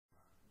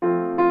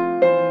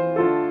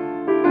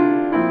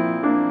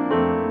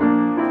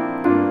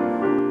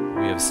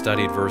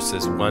studied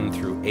verses 1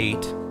 through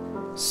 8,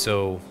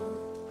 so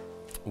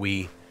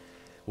we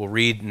will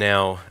read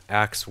now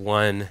Acts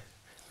 1.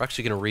 We're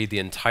actually going to read the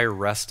entire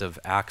rest of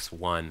Acts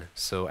 1.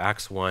 So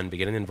Acts 1,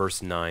 beginning in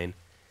verse 9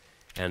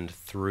 and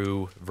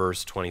through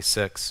verse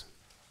 26.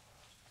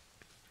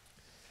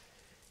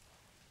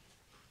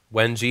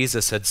 When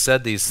Jesus had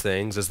said these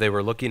things, as they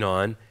were looking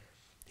on,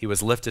 he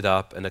was lifted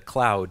up, and a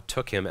cloud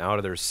took him out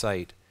of their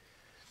sight.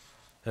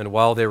 And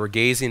while they were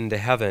gazing into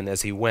heaven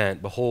as he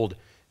went, behold,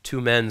 2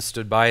 men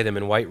stood by them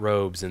in white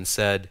robes and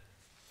said,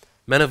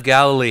 Men of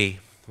Galilee,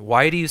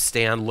 why do you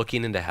stand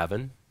looking into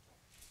heaven?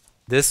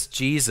 This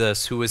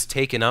Jesus who was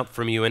taken up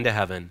from you into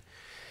heaven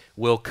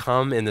will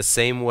come in the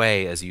same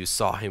way as you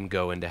saw him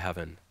go into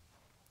heaven.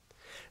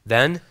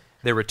 Then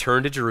they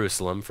returned to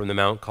Jerusalem from the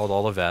mount called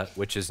Olivet,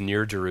 which is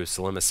near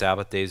Jerusalem, a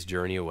Sabbath day's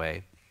journey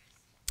away.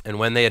 And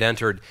when they had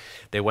entered,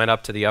 they went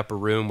up to the upper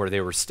room where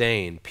they were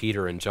staying,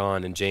 Peter and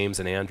John and James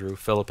and Andrew,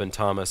 Philip and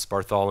Thomas,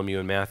 Bartholomew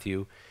and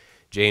Matthew,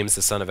 James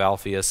the son of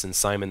Alphaeus, and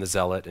Simon the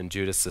Zealot, and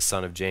Judas the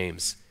son of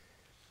James.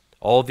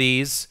 All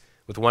these,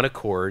 with one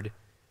accord,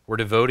 were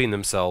devoting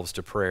themselves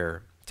to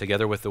prayer,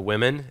 together with the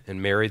women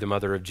and Mary the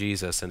mother of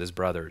Jesus and his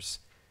brothers.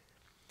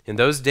 In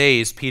those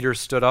days Peter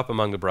stood up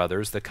among the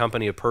brothers, the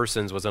company of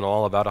persons was in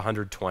all about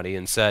 120,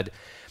 and said,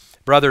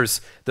 Brothers,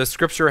 the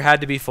scripture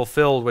had to be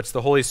fulfilled which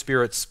the Holy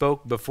Spirit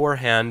spoke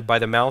beforehand by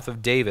the mouth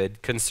of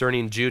David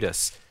concerning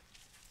Judas,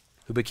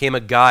 who became a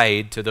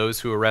guide to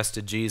those who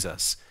arrested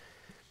Jesus.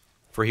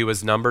 For he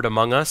was numbered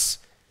among us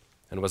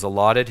and was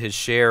allotted his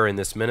share in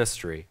this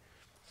ministry.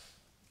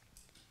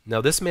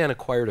 Now this man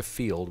acquired a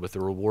field with the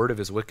reward of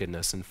his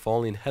wickedness, and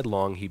falling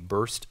headlong he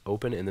burst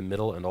open in the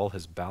middle, and all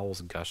his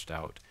bowels gushed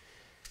out.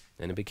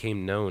 And it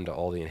became known to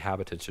all the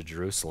inhabitants of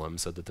Jerusalem,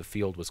 so that the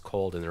field was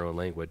called in their own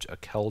language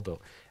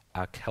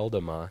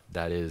Akeldama,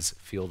 that is,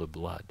 field of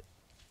blood.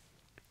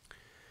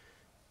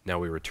 Now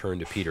we return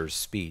to Peter's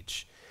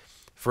speech.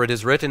 For it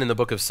is written in the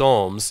book of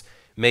Psalms,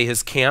 May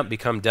his camp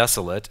become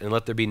desolate, and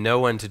let there be no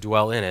one to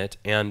dwell in it,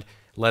 and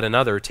let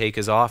another take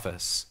his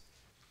office.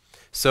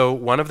 So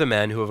one of the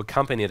men who have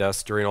accompanied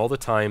us during all the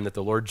time that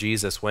the Lord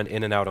Jesus went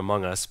in and out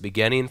among us,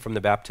 beginning from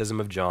the baptism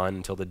of John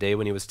until the day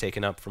when he was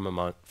taken up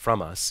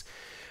from us,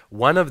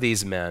 one of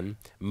these men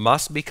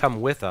must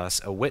become with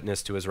us a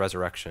witness to his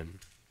resurrection.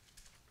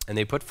 And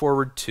they put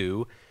forward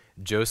 2,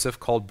 Joseph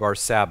called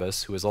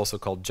Barsabbas, who is also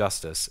called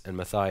Justus, and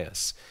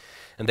Matthias.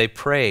 And they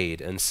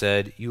prayed and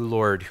said, You,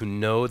 Lord, who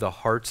know the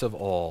hearts of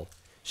all,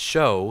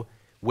 show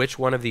which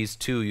one of these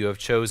 2 you have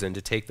chosen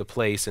to take the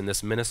place in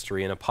this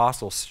ministry and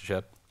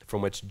apostleship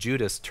from which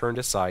Judas turned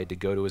aside to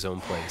go to his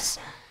own place.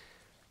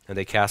 And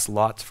they cast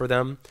lots for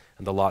them,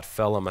 and the lot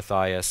fell on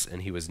Matthias,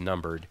 and he was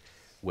numbered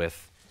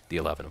with the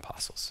 11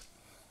 apostles.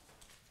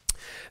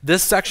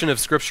 This section of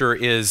Scripture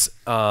is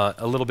a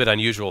little bit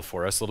unusual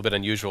for us, a little bit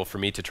unusual for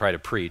me to try to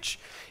preach.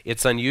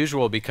 It's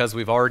unusual because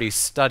we've already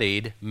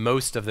studied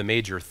most of the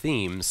major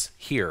themes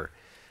here.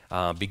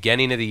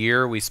 Beginning of the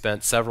year, we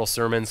spent several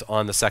sermons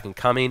on the second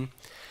coming.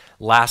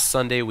 Last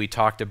Sunday, we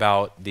talked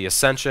about the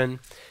ascension.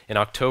 In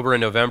October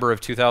and November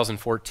of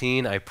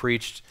 2014, I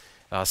preached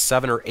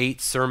 7 or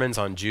 8 sermons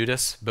on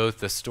Judas, both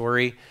the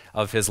story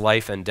of his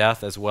life and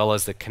death, as well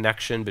as the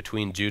connection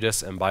between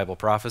Judas and Bible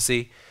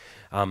prophecy.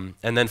 And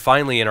then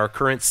finally, in our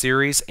current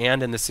series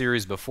and in the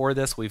series before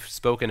this, we've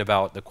spoken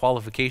about the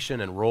qualification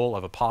and role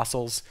of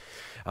apostles.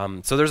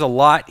 So there's a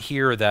lot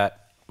here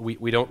that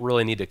we don't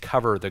really need to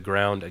cover the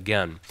ground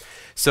again.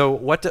 So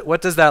what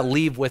does that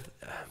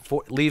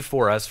leave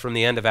for us from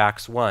the end of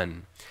Acts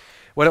 1?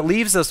 What it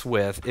leaves us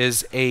with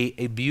is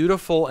a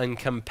beautiful and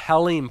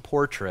compelling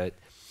portrait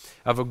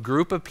of a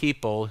group of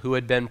people who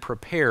had been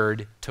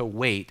prepared to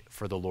wait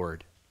for the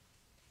Lord.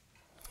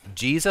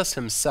 Jesus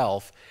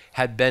himself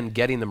had been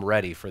getting them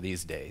ready for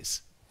these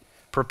days,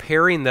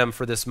 preparing them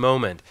for this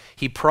moment.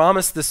 He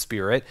promised the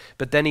Spirit,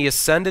 but then he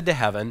ascended to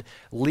heaven,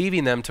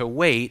 leaving them to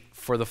wait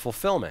for the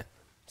fulfillment.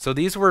 So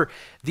these were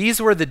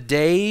the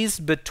days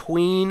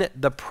between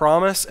the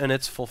promise and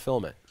its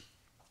fulfillment.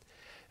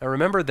 Now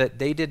remember that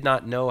they did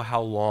not know how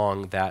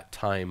long that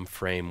time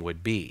frame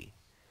would be.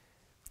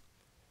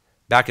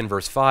 Back in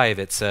verse 5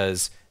 it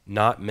says,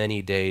 not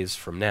many days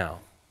from now,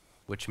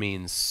 which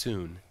means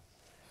soon.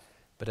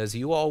 But as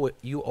you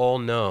all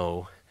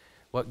know,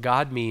 what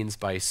God means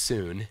by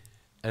soon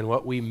and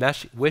what we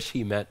wish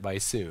he meant by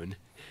soon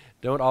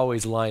don't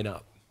always line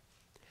up.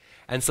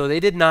 And so they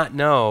did not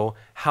know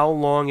how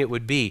long it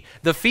would be.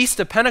 The Feast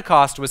of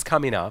Pentecost was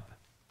coming up,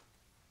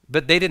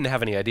 but they didn't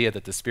have any idea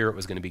that the Spirit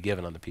was going to be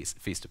given on the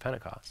Feast of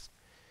Pentecost.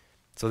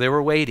 So they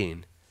were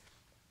waiting.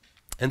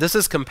 And this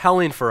is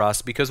compelling for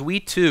us because we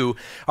too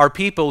are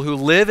people who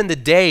live in the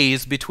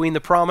days between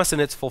the promise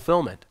and its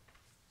fulfillment.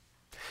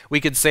 We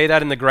could say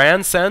that in the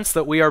grand sense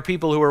that we are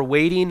people who are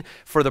waiting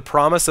for the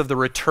promise of the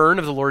return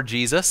of the Lord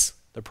Jesus,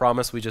 the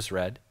promise we just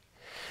read.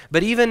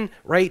 But even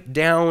right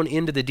down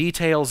into the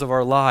details of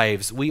our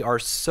lives, we are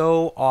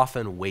so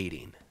often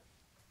waiting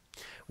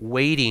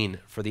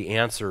for the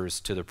answers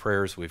to the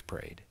prayers we've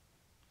prayed,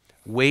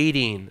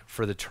 waiting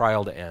for the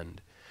trial to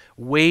end,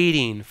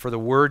 waiting for the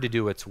word to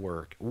do its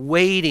work,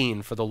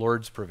 waiting for the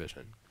Lord's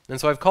provision. And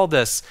so I've called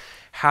this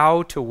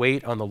How to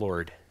Wait on the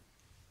Lord.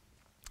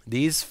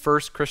 These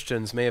first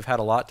Christians may have had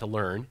a lot to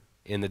learn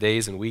in the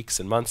days and weeks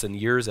and months and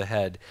years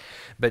ahead,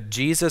 but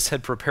Jesus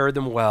had prepared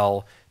them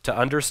well to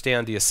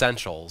understand the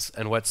essentials.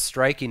 And what's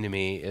striking to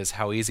me is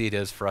how easy it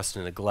is for us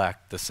to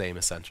neglect the same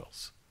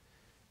essentials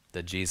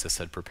that Jesus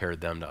had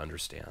prepared them to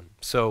understand.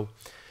 So,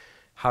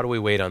 how do we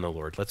wait on the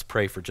Lord? Let's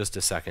pray for just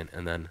a second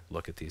and then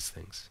look at these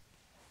things.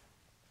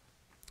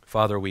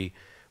 Father, we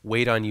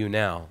wait on you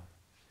now,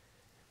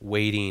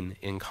 waiting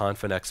in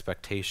confident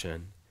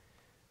expectation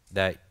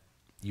that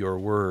your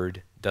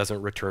word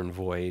doesn't return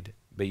void,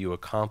 but you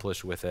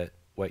accomplish with it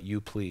what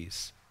you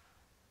please.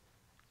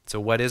 So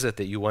what is it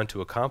that you want to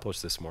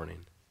accomplish this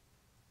morning?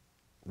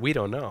 We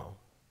don't know.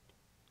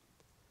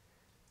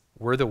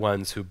 We're the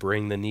ones who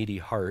bring the needy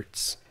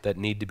hearts that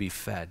need to be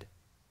fed.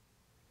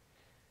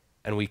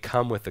 And we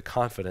come with the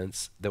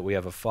confidence that we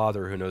have a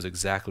Father who knows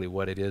exactly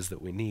what it is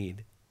that we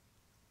need.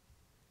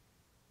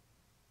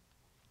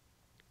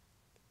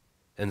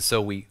 And so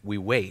we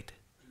wait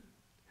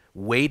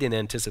in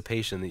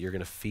anticipation that you're going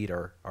to feed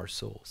our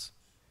souls.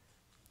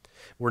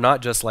 We're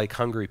not just like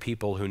hungry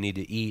people who need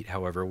to eat,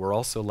 however, we're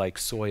also like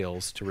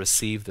soils to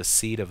receive the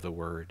seed of the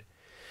word.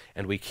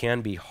 And we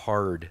can be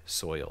hard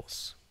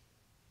soils.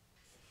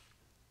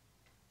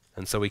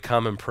 And so we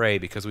come and pray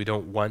because we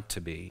don't want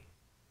to be.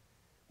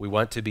 We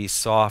want to be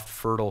soft,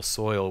 fertile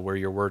soil where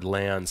your word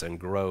lands and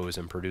grows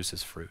and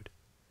produces fruit.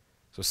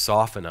 So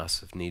soften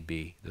us if need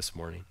be this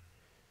morning.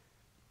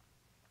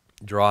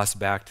 Draw us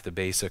back to the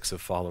basics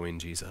of following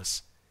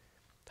Jesus.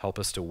 Help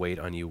us to wait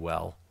on you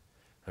well.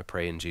 I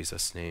pray in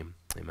Jesus' name.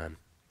 Amen.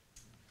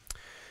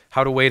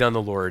 How to wait on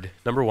the Lord.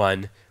 Number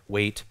one,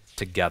 wait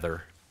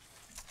together.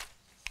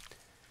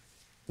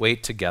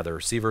 Wait together.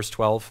 See verse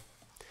 12?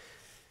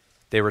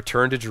 They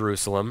returned to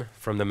Jerusalem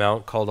from the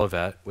mount called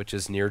Olivet, which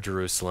is near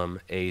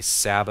Jerusalem, a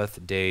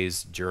Sabbath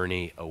day's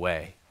journey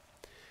away.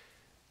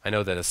 I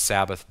know that a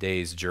Sabbath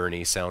day's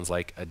journey sounds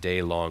like a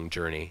day-long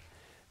journey,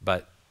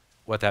 but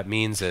what that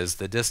means is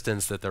the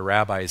distance that the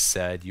rabbis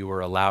said you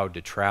were allowed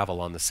to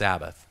travel on the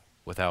Sabbath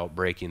without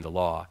breaking the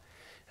law.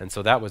 And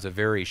so that was a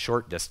very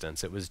short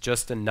distance. It was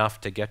just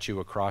enough to get you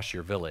across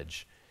your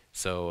village,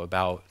 so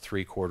about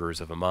 3/4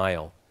 of a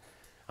mile.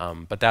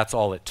 But that's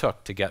all it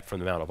took to get from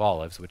the Mount of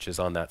Olives, which is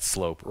on that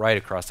slope right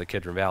across the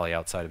Kidron Valley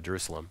outside of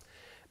Jerusalem,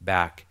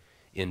 back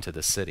into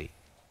the city.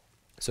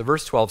 So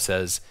verse 12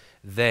 says,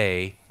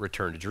 they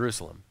returned to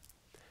Jerusalem.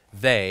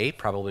 They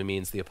probably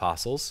means the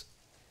apostles,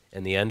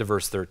 and the end of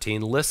verse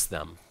 13 lists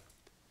them.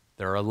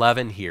 There are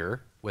 11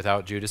 here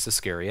without Judas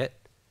Iscariot.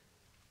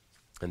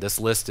 And this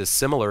list is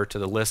similar to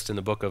the list in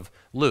the book of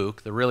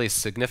Luke. The really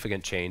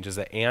significant change is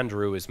that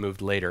Andrew is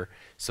moved later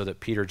so that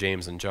Peter,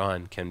 James, and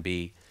John can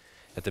be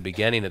at the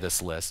beginning of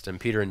this list. And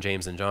Peter and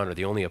James and John are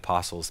the only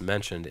apostles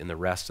mentioned in the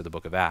rest of the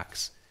book of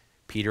Acts.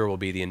 Peter will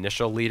be the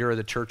initial leader of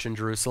the church in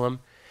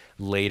Jerusalem.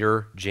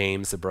 Later,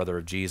 James, the brother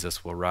of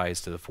Jesus, will rise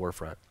to the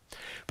forefront.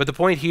 But the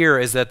point here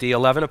is that the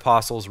 11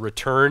 apostles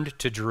returned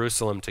to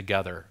Jerusalem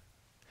together.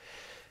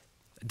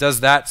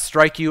 Does that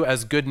strike you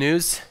as good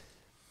news?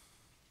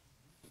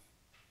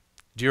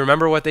 Do you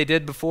remember what they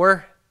did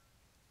before?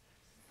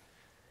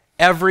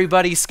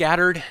 Everybody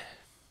scattered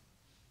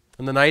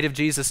on the night of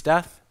Jesus'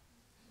 death.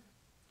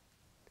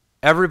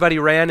 Everybody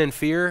ran in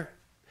fear.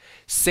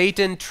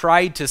 Satan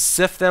tried to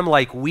sift them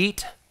like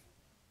wheat,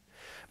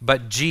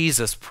 but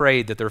Jesus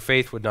prayed that their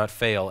faith would not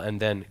fail and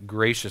then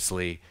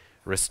graciously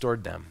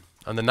restored them.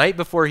 On the night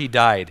before he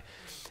died,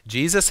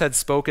 Jesus had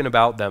spoken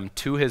about them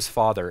to his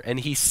Father,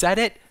 and he said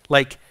it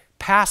like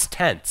past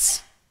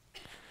tense,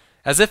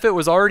 as if it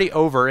was already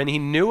over and he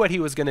knew what he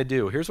was going to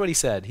do. Here's what he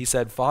said. He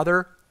said,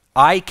 Father,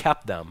 I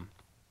kept them.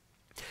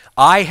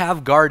 I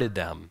have guarded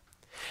them.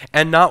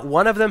 And not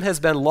one of them has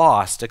been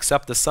lost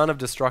except the son of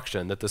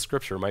destruction, that the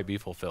scripture might be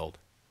fulfilled.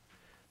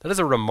 That is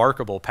a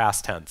remarkable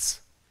past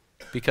tense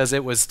because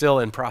it was still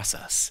in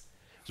process.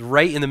 It was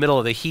right in the middle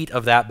of the heat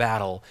of that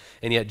battle,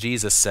 and yet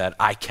Jesus said,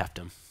 I kept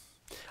them.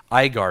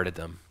 I guarded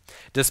them.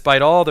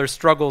 Despite all their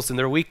struggles and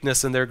their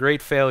weakness and their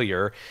great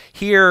failure,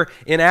 here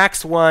in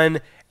Acts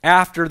 1,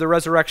 after the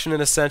resurrection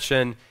and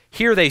ascension,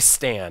 here they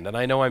stand. And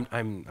I know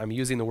I'm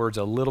using the words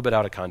a little bit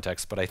out of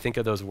context, but I think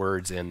of those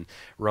words in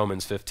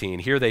Romans 15.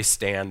 Here they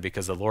stand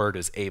because the Lord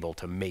is able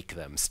to make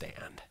them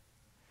stand.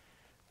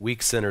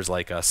 Weak sinners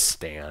like us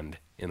stand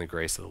in the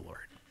grace of the Lord.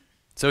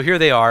 So here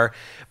they are,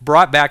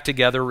 brought back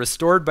together,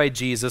 restored by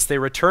Jesus. They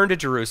returned to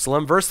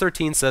Jerusalem. Verse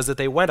 13 says that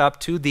they went up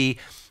to the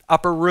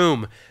upper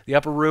room. The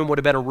upper room would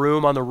have been a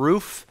room on the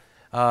roof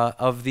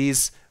of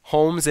these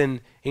homes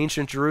in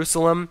ancient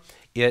Jerusalem.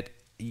 It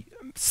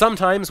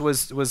sometimes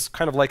was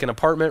kind of like an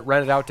apartment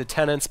rented out to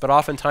tenants, but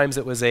oftentimes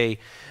it was a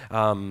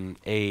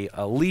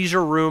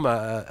leisure room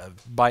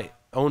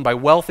owned by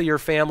wealthier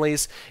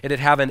families. It'd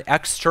have an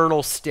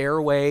external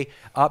stairway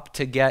up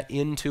to get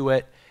into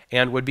it,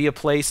 and would be a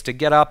place to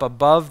get up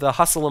above the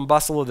hustle and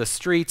bustle of the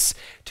streets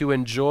to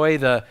enjoy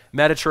the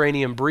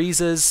Mediterranean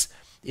breezes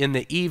in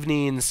the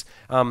evenings.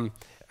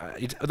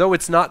 though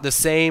it's not the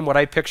same, what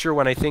I picture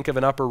when I think of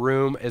an upper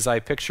room is I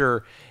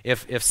picture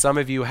if some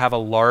of you have a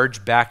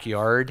large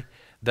backyard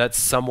that's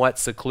somewhat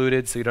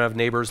secluded so you don't have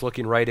neighbors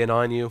looking right in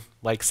on you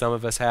like some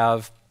of us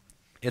have.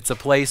 It's a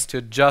place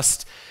to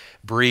just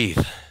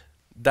breathe.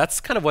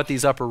 That's kind of what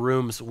these upper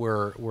rooms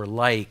were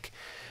like.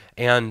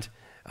 And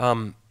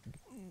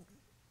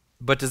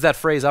but does that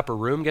phrase upper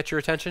room get your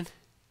attention?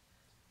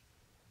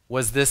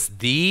 Was this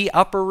the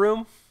upper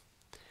room?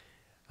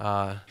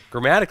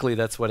 Grammatically,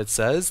 that's what it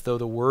says, though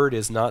the word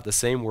is not the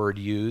same word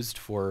used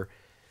for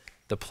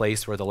the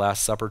place where the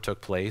Last Supper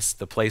took place,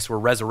 the place where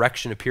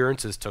resurrection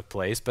appearances took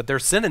place, but they're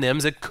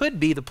synonyms. It could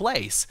be the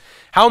place.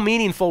 How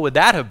meaningful would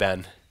that have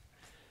been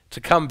to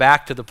come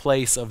back to the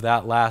place of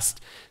that Last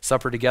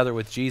Supper together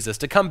with Jesus,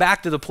 to come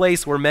back to the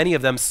place where many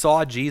of them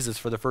saw Jesus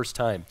for the first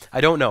time?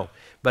 I don't know,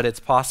 but it's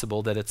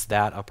possible that it's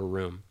that upper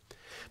room.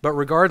 But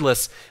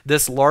regardless,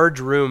 this large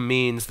room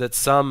means that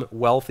some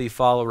wealthy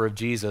follower of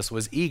Jesus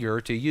was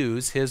eager to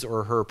use his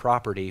or her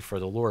property for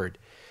the Lord.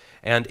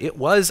 And it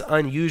was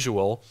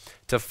unusual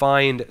to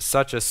find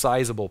such a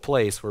sizable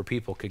place where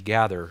people could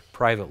gather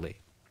privately.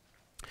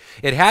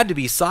 It had to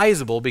be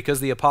sizable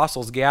because the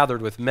apostles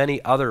gathered with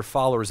many other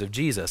followers of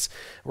Jesus.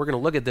 We're going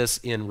to look at this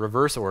in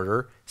reverse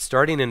order,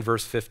 starting in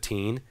verse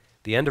 15.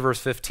 The end of verse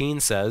 15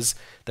 says,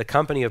 the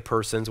company of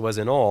persons was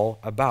in all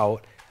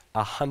about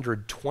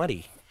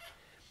 120.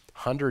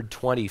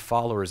 120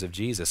 followers of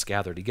Jesus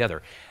gathered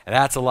together. And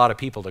that's a lot of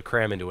people to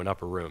cram into an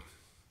upper room,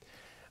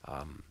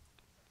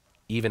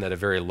 even at a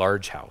very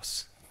large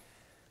house.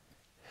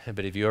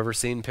 But have you ever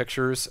seen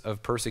pictures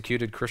of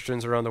persecuted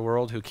Christians around the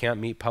world who can't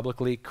meet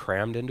publicly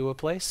crammed into a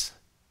place?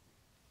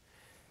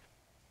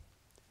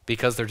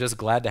 Because they're just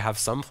glad to have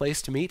some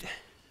place to meet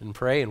and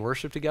pray and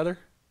worship together?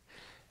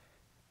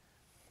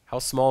 How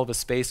small of a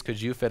space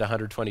could you fit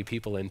 120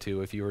 people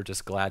into if you were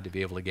just glad to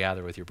be able to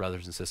gather with your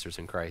brothers and sisters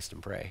in Christ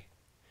and pray?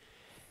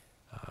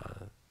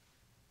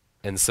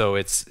 And so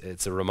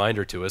it's a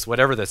reminder to us,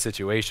 whatever the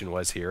situation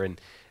was here,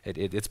 and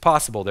it's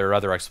possible there are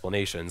other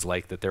explanations,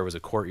 like that there was a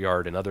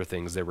courtyard and other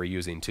things they were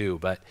using too,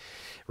 but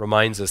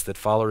reminds us that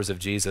followers of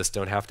Jesus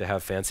don't have to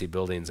have fancy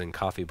buildings and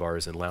coffee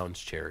bars and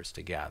lounge chairs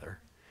to gather.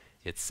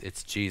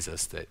 It's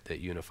Jesus that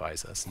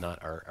unifies us,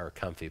 not our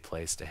comfy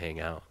place to hang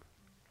out.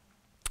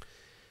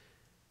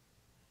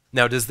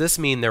 Now, does this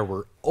mean there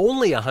were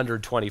only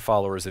 120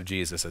 followers of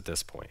Jesus at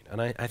this point?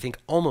 And I think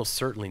almost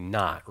certainly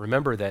not.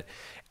 Remember that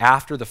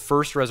after the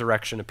first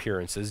resurrection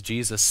appearances,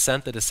 Jesus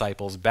sent the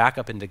disciples back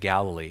up into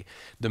Galilee.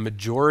 The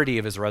majority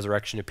of his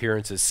resurrection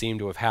appearances seem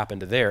to have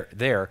happened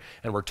there,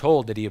 and we're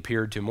told that he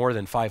appeared to more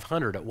than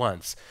 500 at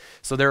once.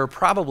 So there are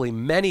probably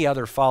many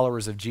other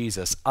followers of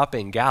Jesus up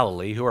in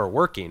Galilee who are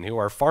working, who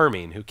are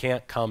farming, who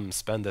can't come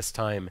spend this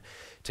time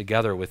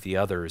together with the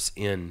others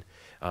in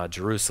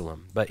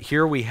Jerusalem. But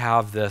here we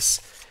have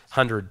this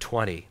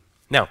 120.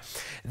 Now,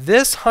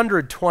 this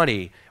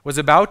 120 was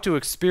about to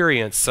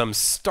experience some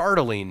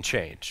startling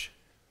change.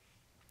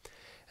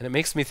 And it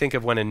makes me think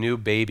of when a new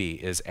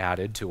baby is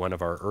added to one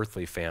of our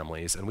earthly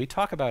families, and we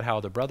talk about how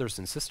the brothers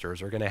and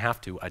sisters are going to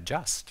have to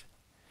adjust.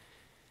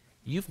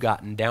 You've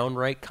gotten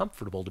downright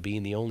comfortable to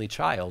being the only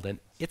child, and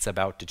it's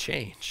about to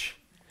change.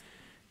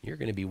 You're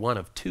going to be one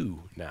of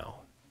two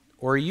now.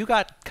 Or you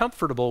got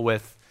comfortable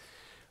with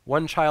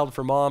one child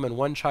for mom and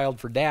one child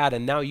for dad,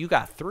 and now you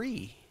got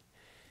three,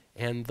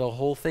 and the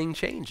whole thing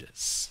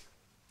changes.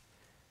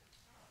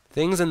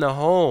 Things in the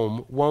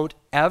home won't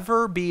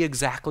ever be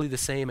exactly the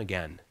same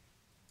again.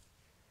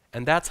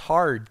 And that's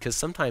hard because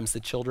sometimes the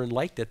children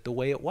liked it the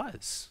way it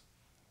was.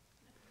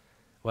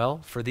 Well,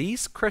 for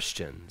these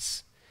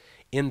Christians,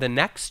 in the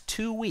next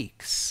 2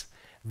 weeks,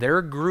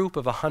 their group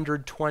of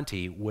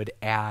 120 would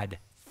add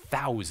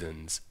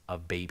thousands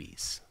of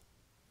babies.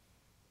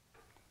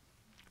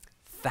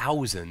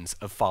 Thousands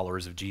of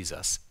followers of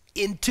Jesus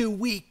in 2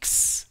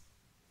 weeks.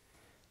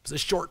 It was a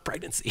short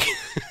pregnancy.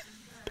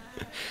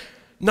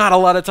 Not a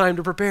lot of time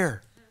to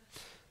prepare.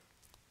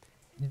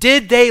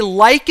 Did they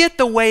like it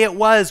the way it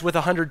was with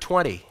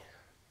 120?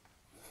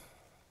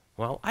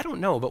 Well, I don't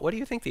know, but what do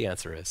you think the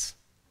answer is?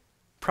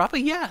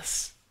 Probably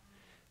yes.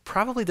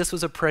 Probably this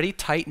was a pretty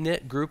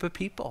tight-knit group of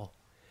people.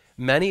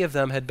 Many of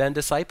them had been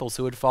disciples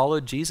who had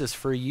followed Jesus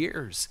for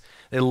years.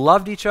 They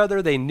loved each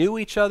other. They knew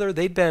each other.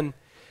 They'd been...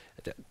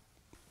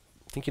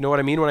 I think you know what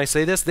I mean when I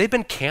say this. They've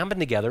been camping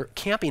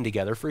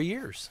together for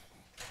years,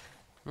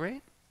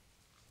 right?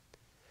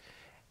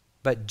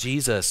 But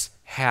Jesus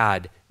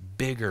had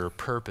bigger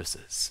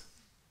purposes.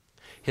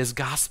 His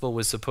gospel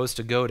was supposed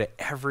to go to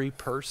every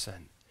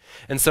person.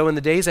 And so in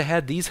the days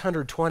ahead, these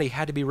 120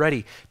 had to be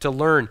ready to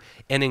learn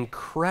an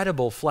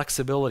incredible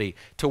flexibility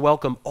to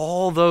welcome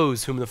all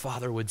those whom the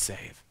Father would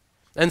save.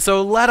 And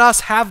so let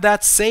us have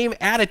that same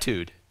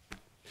attitude.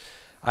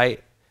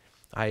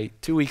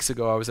 2 weeks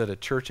ago, I was at a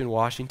church in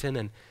Washington,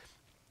 and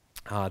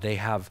they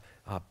have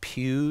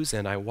pews,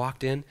 and I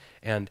walked in,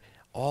 and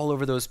all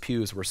over those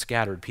pews were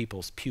scattered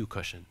people's pew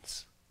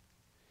cushions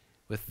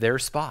with their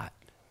spot.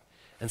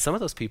 And some of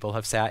those people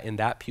have sat in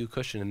that pew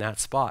cushion in that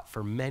spot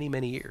for many,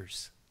 many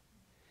years.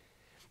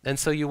 And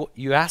so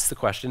you asked the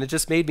question, it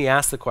just made me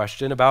ask the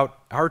question about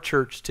our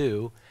church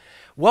too.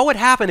 What would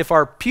happen if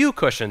our pew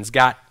cushions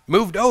got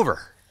moved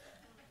over?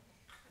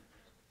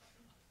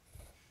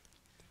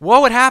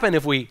 What would happen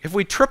if we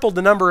tripled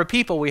the number of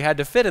people we had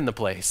to fit in the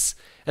place?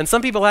 And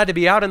some people had to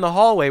be out in the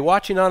hallway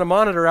watching on a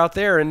monitor out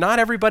there, and not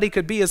everybody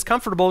could be as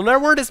comfortable, and there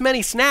weren't as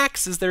many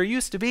snacks as there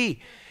used to be.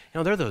 You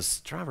know, there are those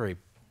strawberry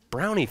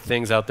brownie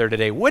things out there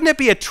today. Wouldn't it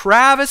be a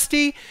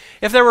travesty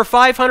if there were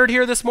 500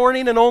 here this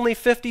morning and only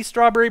 50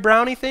 strawberry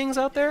brownie things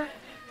out there?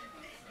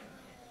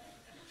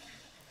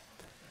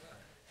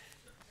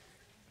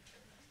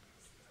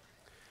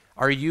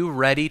 Are you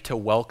ready to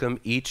welcome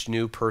each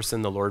new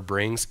person the Lord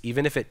brings,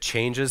 even if it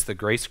changes the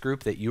grace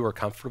group that you are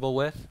comfortable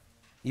with?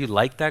 You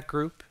like that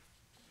group?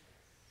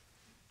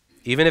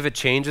 Even if it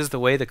changes the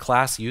way the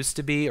class used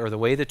to be or the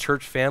way the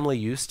church family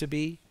used to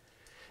be?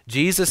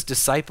 Jesus'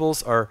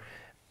 disciples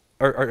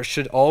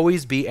should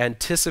always be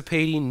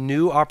anticipating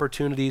new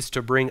opportunities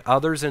to bring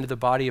others into the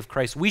body of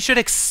Christ. We should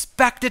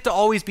expect it to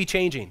always be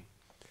changing.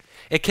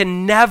 It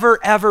can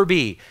never, ever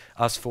be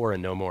us four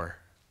and no more.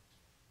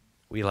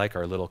 We like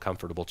our little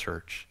comfortable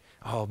church.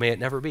 Oh, may it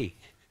never be.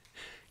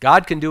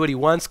 God can do what he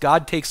wants.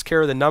 God takes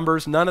care of the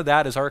numbers. None of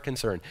that is our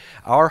concern.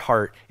 Our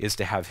heart is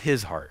to have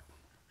his heart,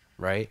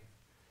 right,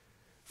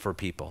 for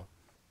people.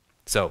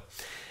 So,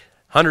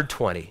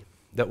 120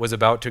 that was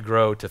about to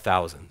grow to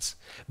thousands.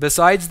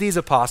 Besides these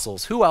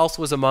apostles, who else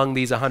was among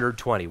these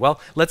 120?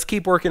 Well, let's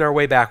keep working our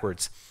way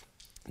backwards.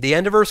 The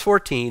end of verse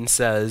 14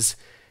 says,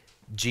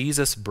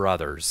 Jesus'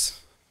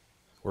 brothers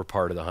were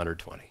part of the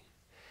 120.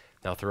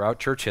 Now, throughout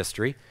church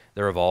history,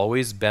 there have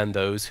always been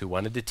those who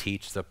wanted to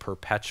teach the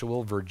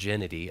perpetual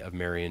virginity of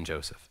Mary and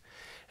Joseph.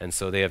 And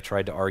so they have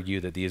tried to argue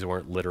that these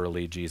weren't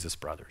literally Jesus'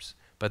 brothers.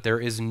 But there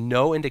is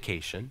no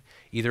indication,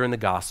 either in the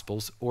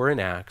Gospels or in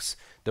Acts,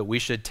 that we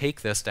should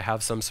take this to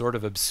have some sort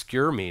of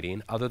obscure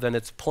meaning other than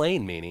its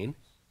plain meaning,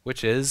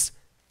 which is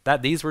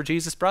that these were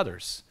Jesus'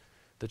 brothers,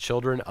 the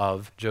children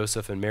of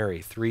Joseph and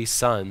Mary, three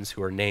sons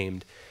who are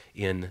named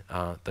in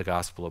the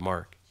Gospel of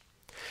Mark.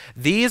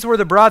 These were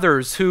the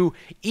brothers who,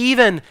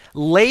 even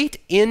late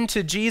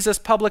into Jesus'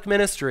 public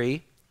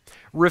ministry,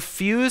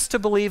 refused to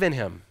believe in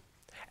him.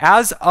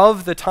 As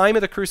of the time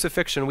of the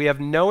crucifixion, we have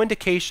no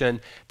indication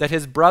that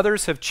his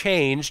brothers have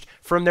changed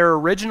from their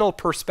original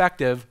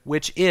perspective,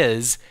 which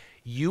is,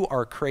 you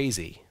are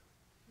crazy.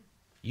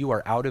 You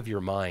are out of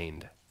your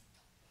mind.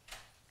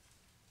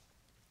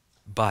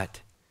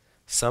 But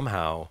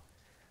somehow,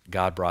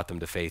 God brought them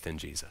to faith in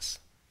Jesus.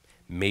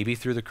 Maybe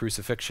through the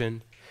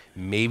crucifixion,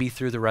 maybe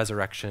through the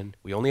resurrection.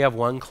 We only have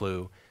one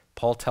clue.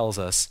 Paul tells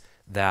us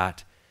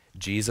that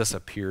Jesus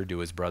appeared to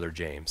his brother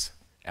James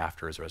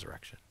after his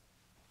resurrection.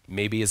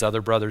 Maybe his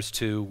other brothers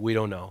too, we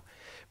don't know.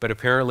 But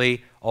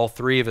apparently all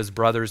three of his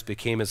brothers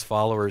became his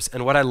followers.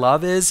 And what I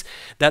love is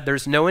that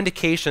there's no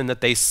indication that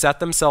they set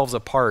themselves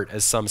apart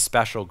as some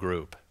special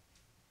group.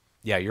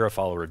 Yeah, you're a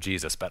follower of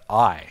Jesus, but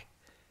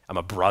I'm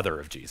a brother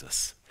of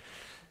Jesus.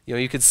 You know,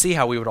 you could see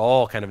how we would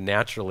all kind of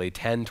naturally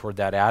tend toward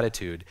that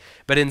attitude.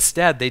 But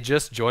instead, they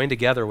just joined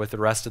together with the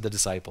rest of the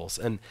disciples.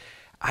 And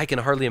I can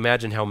hardly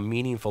imagine how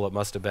meaningful it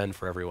must have been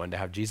for everyone to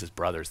have Jesus'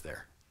 brothers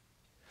there.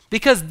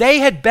 Because they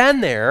had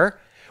been there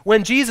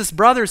when Jesus'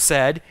 brothers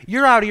said,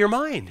 you're out of your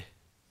mind.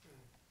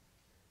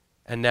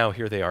 And now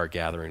here they are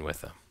gathering with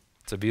them.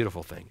 It's a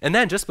beautiful thing. And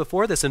then just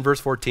before this, in verse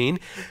 14,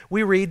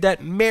 we read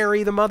that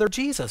Mary, the mother of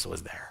Jesus,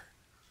 was there.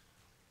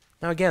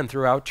 Now again,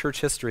 throughout church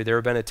history, there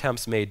have been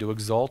attempts made to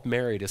exalt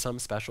Mary to some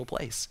special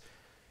place,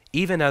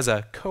 even as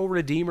a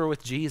co-redeemer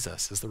with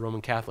Jesus, as the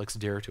Roman Catholics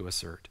dare to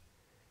assert.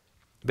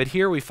 But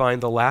here we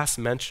find the last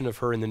mention of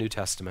her in the New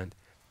Testament,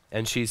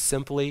 and she's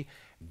simply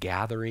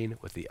gathering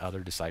with the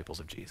other disciples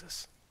of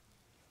Jesus.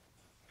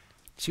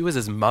 She was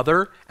his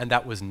mother, and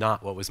that was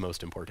not what was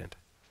most important.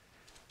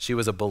 She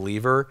was a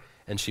believer,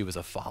 and she was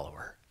a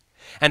follower.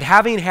 And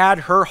having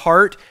had her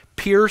heart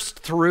pierced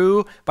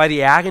through by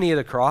the agony of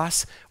the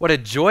cross, what a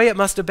joy it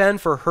must have been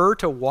for her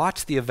to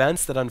watch the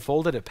events that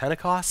unfolded at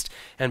Pentecost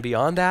and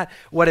beyond that.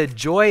 What a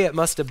joy it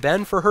must have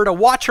been for her to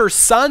watch her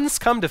sons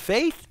come to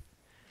faith.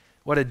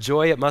 What a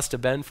joy it must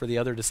have been for the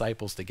other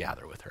disciples to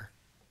gather with her.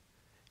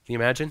 Can you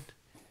imagine?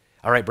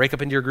 All right, break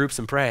up into your groups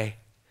and pray.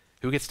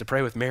 Who gets to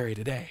pray with Mary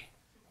today?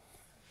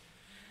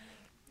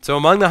 So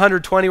among the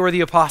 120 were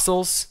the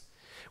apostles,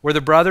 were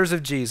the brothers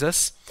of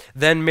Jesus,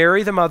 then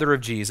Mary, the mother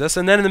of Jesus,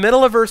 and then in the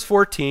middle of verse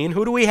 14,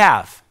 who do we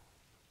have?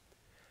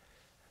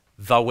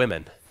 The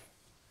women.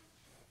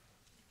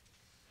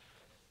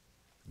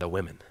 The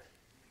women.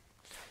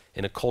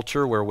 In a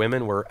culture where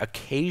women were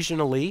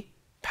occasionally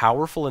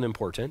powerful and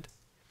important,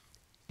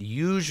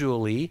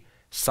 usually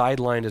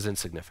sidelined as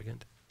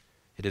insignificant,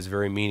 it is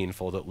very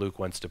meaningful that Luke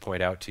wants to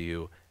point out to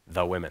you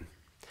the women.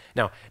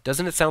 Now,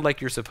 doesn't it sound like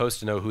you're supposed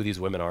to know who these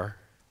women are?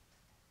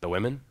 The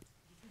women?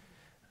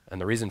 And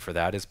the reason for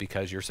that is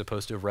because you're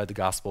supposed to have read the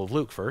Gospel of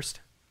Luke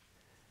first.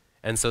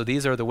 And so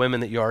these are the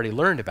women that you already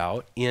learned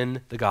about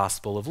in the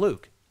Gospel of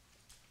Luke.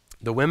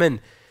 The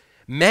women,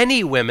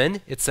 many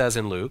women, it says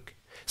in Luke,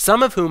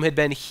 some of whom had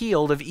been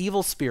healed of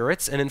evil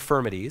spirits and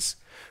infirmities,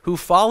 who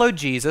followed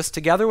Jesus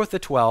together with the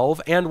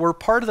 12 and were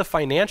part of the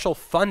financial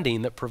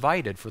funding that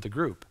provided for the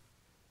group.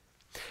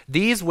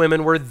 These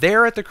women were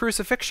there at the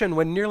crucifixion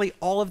when nearly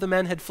all of the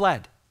men had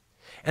fled.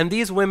 And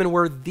these women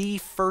were the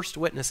first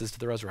witnesses to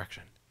the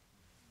resurrection.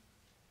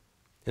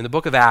 In the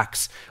book of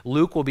Acts,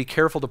 Luke will be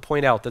careful to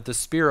point out that the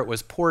Spirit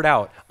was poured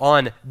out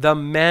on the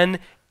men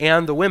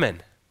and the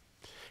women.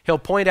 He'll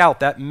point out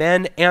that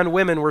men and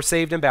women were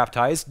saved and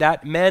baptized,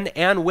 that men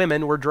and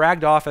women were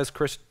dragged off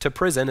to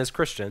prison as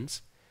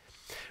Christians.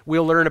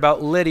 We'll learn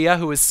about Lydia,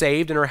 who was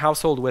saved, and her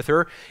household with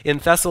her. In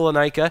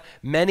Thessalonica,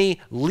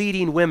 many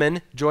leading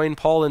women joined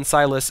Paul and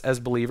Silas as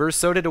believers.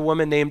 So did a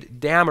woman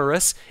named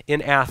Damaris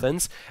in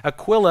Athens.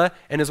 Aquila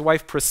and his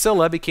wife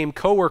Priscilla became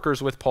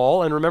co-workers with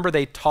Paul, and remember,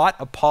 they taught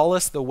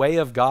Apollos the way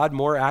of God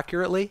more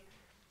accurately.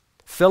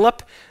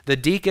 Philip, the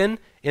deacon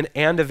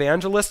and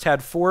evangelist,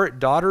 had 4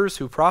 daughters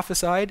who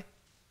prophesied.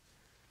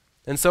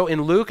 And so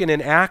in Luke and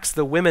in Acts,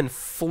 the women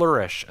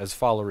flourish as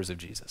followers of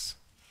Jesus.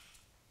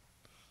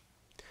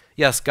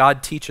 Yes,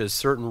 God teaches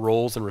certain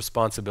roles and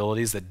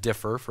responsibilities that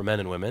differ for men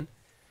and women.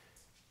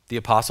 The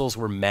apostles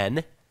were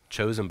men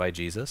chosen by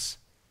Jesus.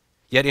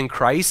 Yet in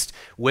Christ,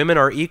 women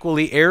are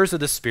equally heirs of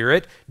the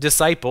Spirit,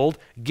 disciples,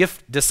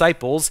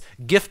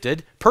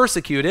 gifted,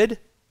 persecuted,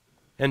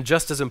 and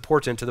just as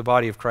important to the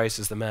body of Christ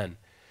as the men.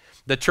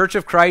 The church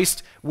of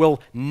Christ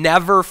will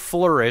never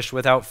flourish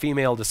without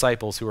female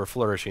disciples who are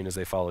flourishing as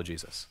they follow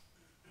Jesus.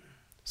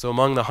 So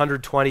among the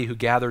 120 who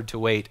gathered to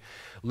wait,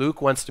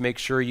 Luke wants to make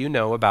sure you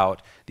know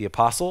about the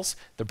apostles,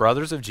 the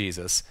brothers of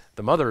Jesus,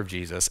 the mother of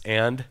Jesus,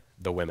 and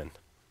the women.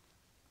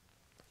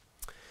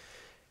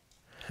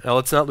 Now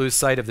let's not lose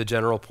sight of the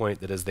general point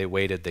that as they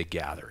waited, they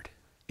gathered.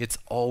 It's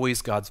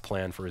always God's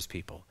plan for his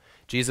people.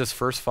 Jesus'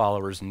 first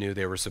followers knew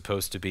they were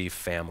supposed to be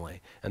family.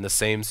 And the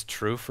same's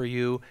true for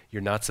you.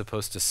 You're not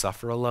supposed to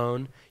suffer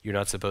alone. You're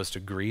not supposed to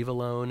grieve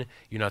alone.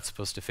 You're not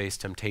supposed to face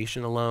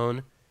temptation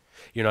alone.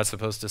 You're not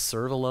supposed to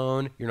serve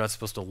alone. You're not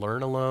supposed to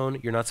learn alone.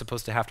 You're not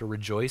supposed to have to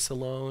rejoice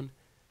alone.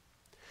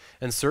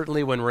 And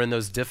certainly when we're in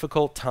those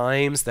difficult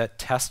times that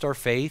test our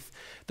faith,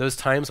 those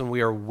times when we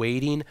are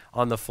waiting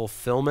on the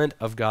fulfillment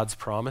of God's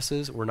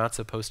promises, we're not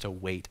supposed to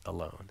wait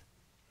alone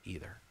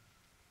either.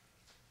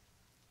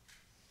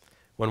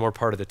 One more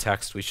part of the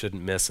text we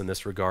shouldn't miss in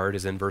this regard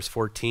is in verse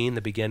 14,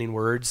 the beginning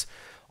words,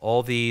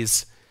 all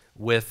these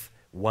with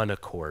one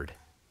accord.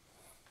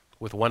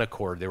 With one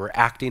accord. They were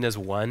acting as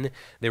one.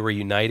 They were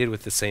united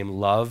with the same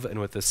love and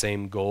with the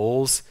same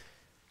goals.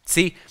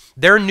 See,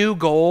 their new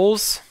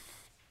goals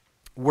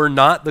were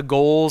not the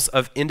goals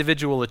of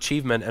individual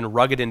achievement and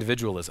rugged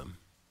individualism.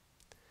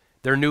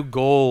 Their new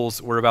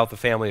goals were about the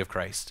family of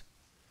Christ.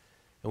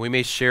 And we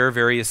may share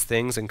various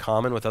things in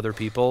common with other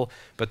people,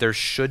 but there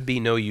should be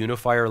no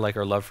unifier like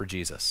our love for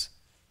Jesus.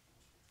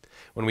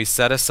 When we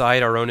set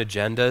aside our own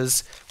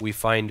agendas, we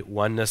find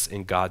oneness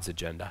in God's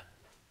agenda.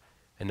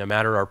 And no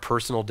matter our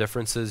personal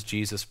differences,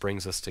 Jesus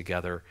brings us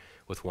together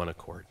with one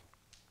accord.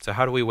 So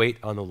how do we wait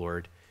on the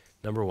Lord?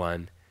 Number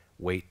 1,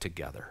 wait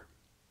together.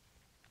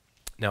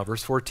 Now,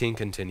 verse 14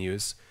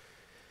 continues,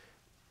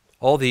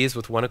 all these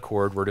with one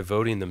accord were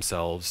devoting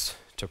themselves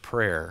to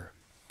prayer.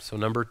 So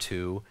number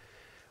 2,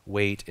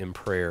 wait in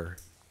prayer.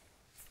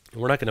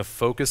 We're not going to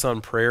focus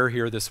on prayer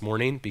here this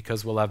morning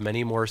because we'll have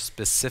many more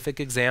specific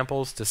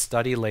examples to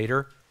study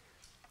later.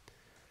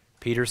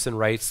 Peterson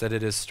writes that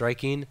it is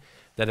striking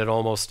that at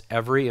almost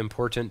every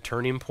important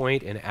turning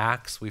point in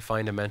Acts, we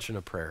find a mention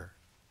of prayer.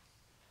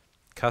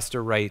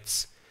 Custer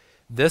writes,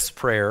 this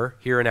prayer,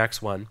 here in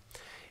Acts 1,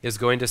 is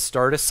going to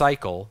start a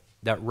cycle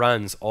that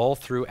runs all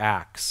through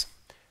Acts.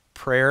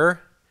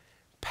 Prayer,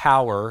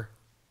 power,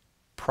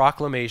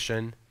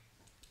 proclamation,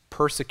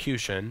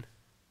 persecution,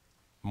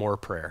 more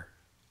prayer.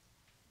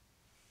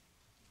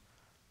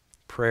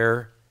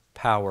 Prayer,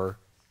 power,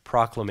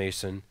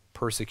 proclamation,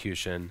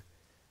 persecution,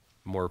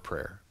 more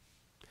prayer.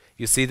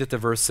 You see that the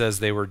verse says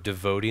they were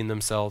devoting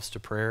themselves to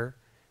prayer,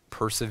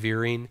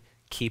 persevering,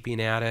 keeping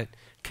at it,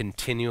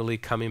 continually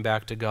coming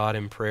back to God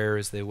in prayer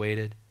as they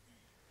waited.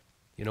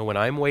 You know, when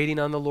I'm waiting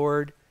on the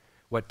Lord,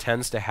 what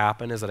tends to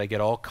happen is that I get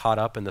all caught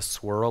up in the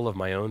swirl of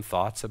my own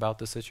thoughts about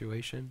the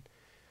situation,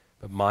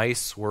 but my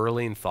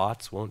swirling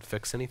thoughts won't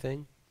fix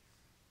anything.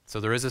 So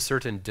there is a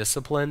certain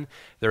discipline,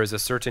 there is a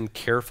certain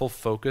careful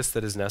focus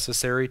that is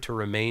necessary to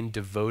remain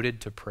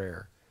devoted to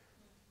prayer.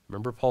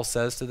 Remember Paul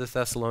says to the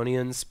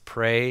Thessalonians,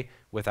 pray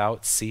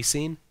without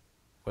ceasing.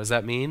 What does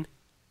that mean?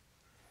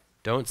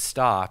 Don't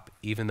stop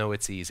even though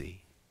it's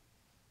easy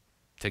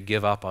to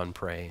give up on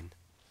praying.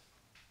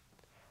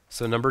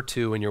 So number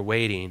 2, when you're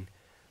waiting,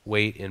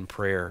 wait in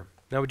prayer.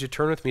 Now would you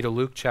turn with me to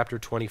Luke chapter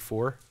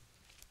 24?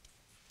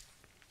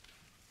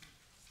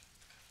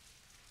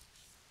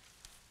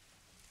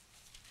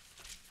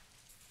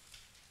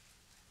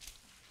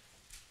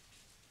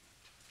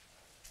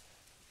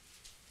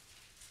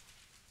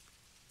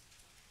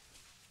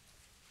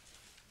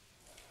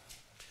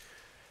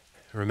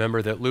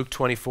 Remember that Luke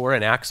 24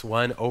 and Acts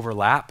 1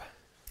 overlap.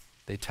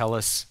 They tell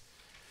us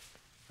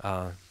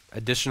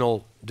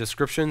additional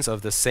descriptions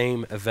of the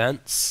same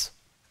events.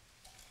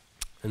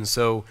 And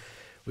so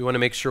we want to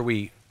make sure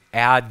we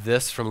add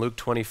this from Luke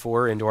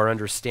 24 into our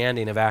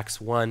understanding of Acts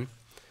 1.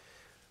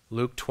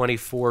 Luke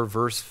 24,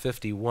 verse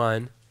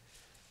 51.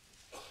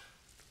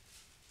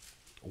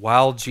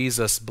 While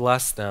Jesus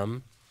blessed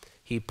them,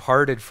 he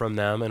parted from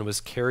them and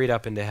was carried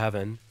up into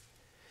heaven.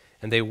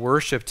 And they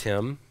worshipped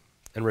him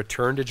and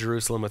returned to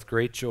Jerusalem with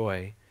great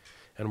joy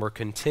and were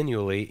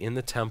continually in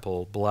the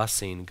temple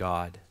blessing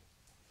God.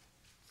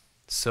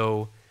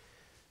 So,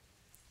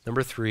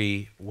 number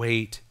 3,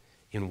 wait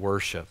in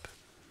worship.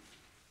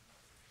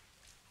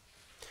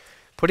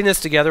 Putting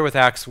this together with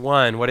Acts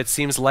 1, what it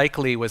seems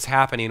likely was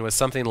happening was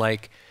something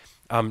like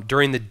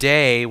during the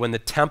day when the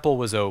temple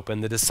was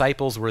open, the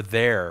disciples were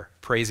there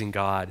praising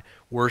God,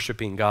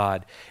 worshiping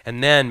God.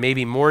 And then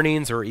maybe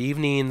mornings or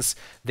evenings,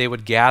 they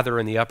would gather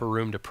in the upper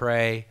room to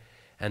pray.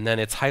 And then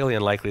it's highly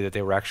unlikely that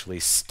they were actually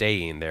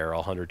staying there,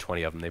 all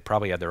 120 of them. They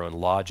probably had their own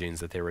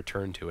lodgings that they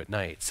returned to at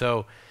night.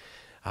 So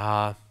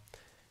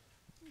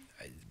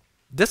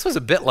this was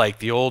a bit like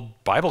the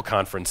old Bible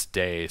conference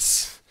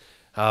days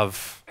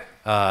of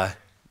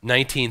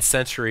 19th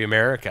century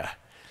America.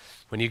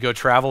 When you go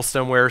travel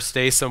somewhere,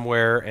 stay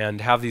somewhere,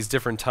 and have these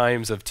different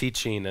times of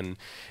teaching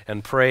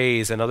and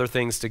praise and other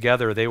things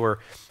together, they were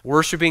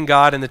worshiping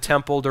God in the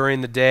temple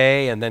during the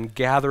day and then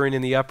gathering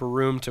in the upper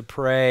room to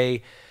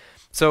pray.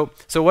 So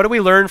what do we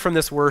learn from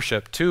this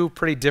worship? 2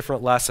 pretty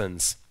different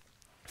lessons.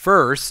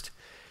 First,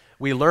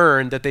 we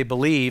learned that they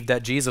believed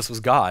that Jesus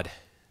was God.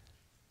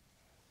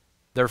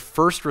 Their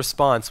first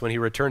response when he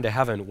returned to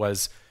heaven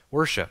was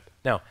worship.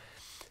 Now,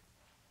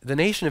 the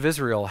nation of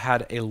Israel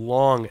had a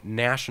long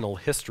national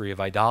history of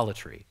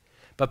idolatry.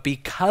 But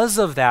because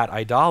of that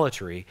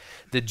idolatry,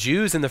 the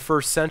Jews in the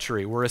first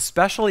century were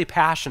especially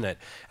passionate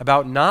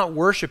about not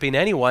worshiping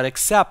anyone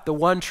except the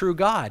one true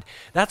God.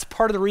 That's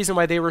part of the reason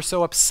why they were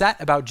so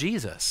upset about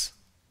Jesus.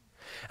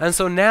 And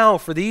so now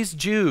for these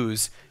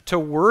Jews to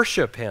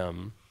worship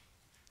him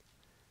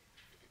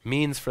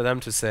means for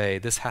them to say,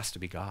 this has to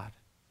be God.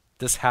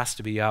 This has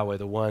to be Yahweh,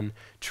 the one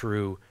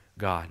true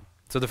God.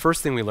 So the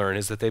first thing we learn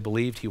is that they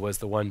believed he was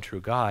the one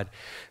true God.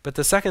 But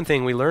the second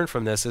thing we learn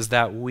from this is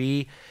that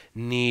we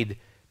need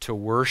to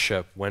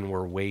worship when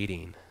we're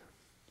waiting.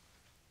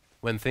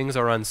 When things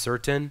are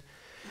uncertain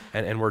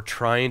and we're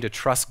trying to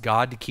trust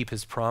God to keep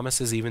his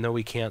promises even though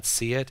we can't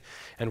see it,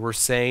 and we're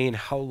saying,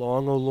 how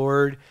long, O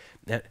Lord?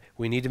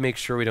 We need to make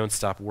sure we don't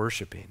stop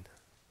worshiping.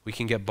 We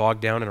can get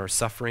bogged down in our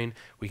suffering.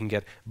 We can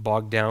get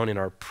bogged down in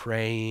our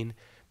praying.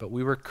 But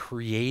we were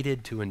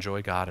created to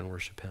enjoy God and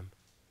worship him.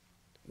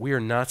 We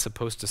are not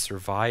supposed to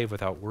survive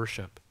without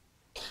worship.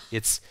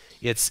 It's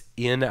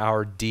in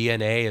our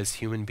DNA as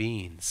human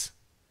beings.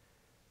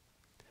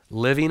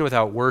 Living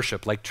without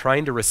worship, like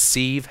trying to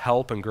receive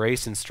help and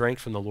grace and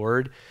strength from the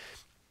Lord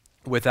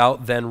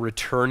without then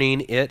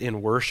returning it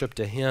in worship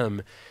to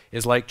him,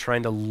 is like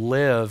trying to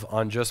live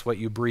on just what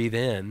you breathe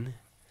in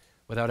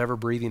without ever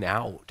breathing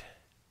out.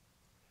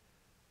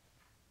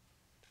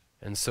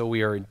 And so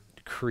we are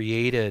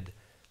created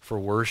for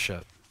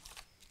worship.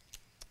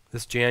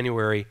 This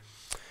January,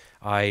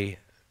 I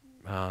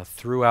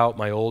threw out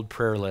my old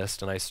prayer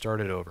list and I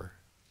started over.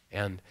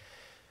 And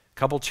a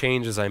couple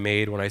changes I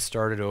made when I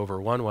started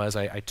over. One was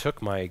I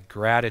took my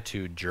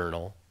gratitude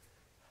journal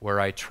where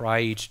I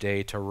try each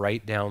day to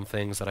write down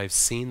things that I've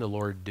seen the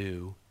Lord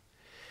do.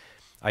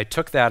 I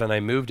took that and I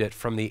moved it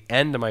from the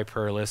end of my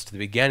prayer list to the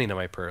beginning of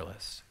my prayer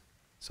list.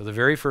 So the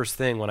very first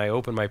thing when I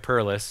open my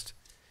prayer list,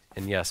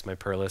 and yes, my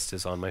prayer list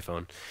is on my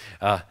phone,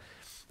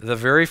 the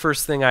very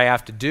first thing I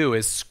have to do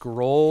is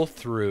scroll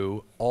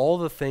through all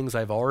the things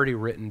I've already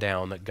written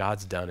down that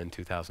God's done in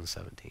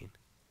 2017.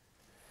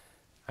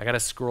 I got to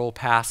scroll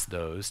past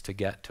those to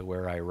get to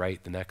where I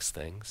write the next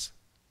things.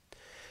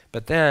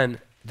 But then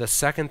the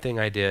second thing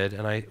I did,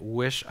 and I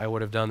wish I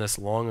would have done this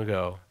long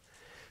ago.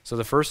 So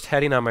the first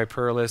heading on my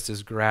prayer list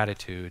is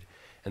gratitude.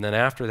 And then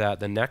after that,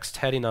 the next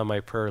heading on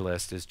my prayer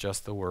list is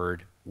just the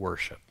word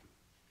worship.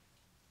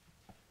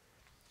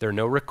 There are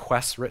no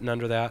requests written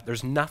under that.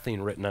 There's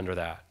nothing written under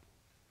that.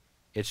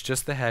 It's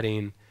just the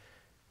heading,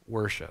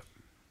 worship.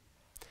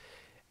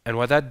 And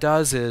what that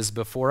does is,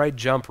 before I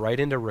jump right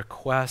into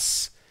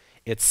requests,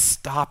 it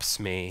stops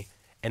me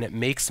and it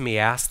makes me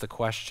ask the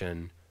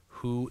question,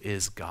 who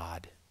is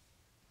God?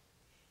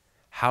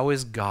 How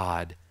is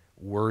God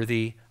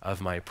worthy of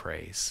my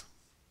praise?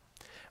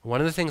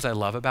 One of the things I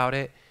love about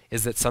it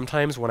is that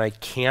sometimes when I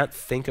can't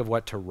think of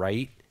what to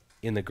write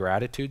in the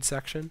gratitude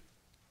section,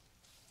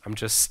 I'm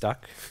just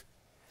stuck.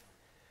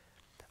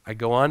 I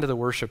go on to the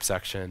worship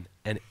section,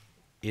 and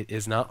it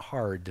is not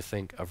hard to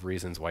think of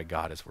reasons why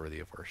God is worthy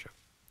of worship.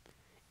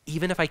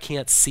 Even if I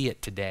can't see it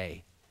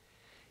today,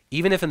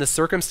 even if in the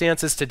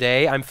circumstances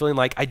today I'm feeling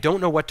like I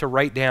don't know what to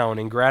write down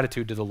in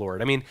gratitude to the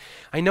Lord. I mean,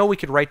 I know we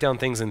could write down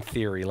things in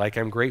theory, like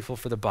I'm grateful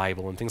for the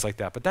Bible and things like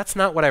that, but that's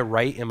not what I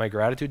write in my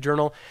gratitude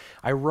journal.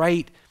 I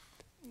write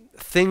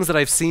things that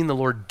I've seen the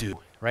Lord do,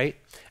 right?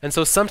 And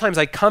so sometimes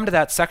I come to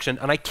that section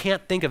and I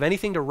can't think of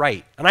anything to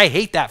write, and I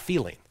hate that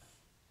feeling.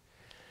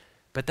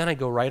 But then I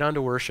go right on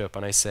to worship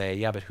and I say,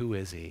 yeah, but who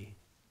is he?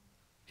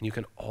 And you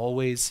can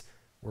always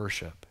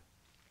worship.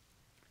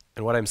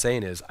 And what I'm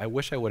saying is, I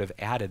wish I would have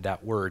added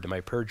that word to my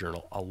prayer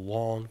journal a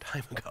long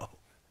time ago.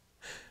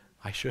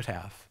 I should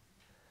have.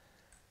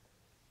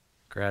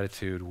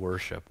 Gratitude,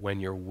 worship.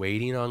 When you're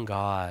waiting on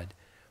God,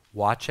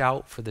 watch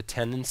out for the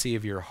tendency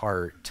of your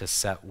heart to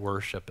set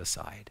worship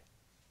aside.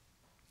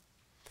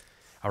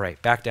 All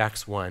right, back to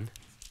Acts 1.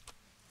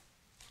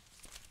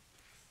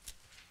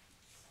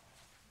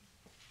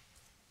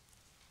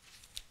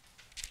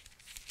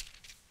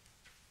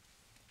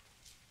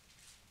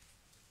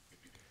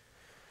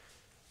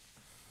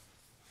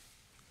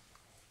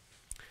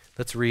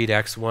 Let's read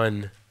Acts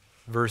 1,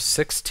 verse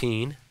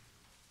 16.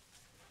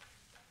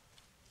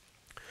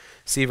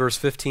 See, verse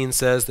 15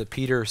 says that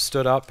Peter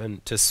stood up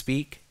and to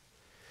speak.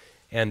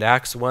 And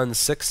Acts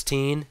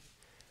 1:16,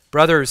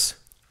 brothers,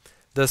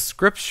 the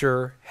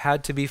scripture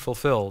had to be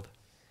fulfilled,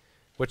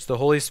 which the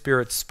Holy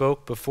Spirit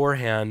spoke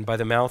beforehand by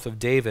the mouth of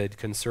David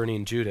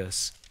concerning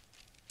Judas.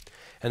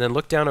 And then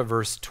look down at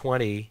verse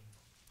 20.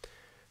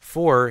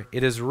 For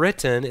it is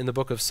written in the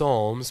book of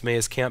Psalms, may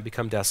his camp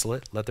become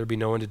desolate, let there be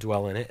no one to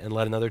dwell in it, and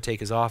let another take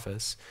his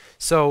office.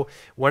 So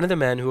one of the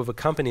men who have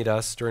accompanied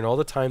us during all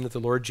the time that the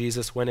Lord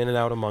Jesus went in and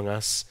out among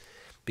us,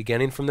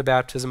 beginning from the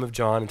baptism of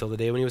John until the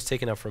day when he was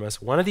taken up from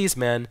us, one of these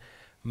men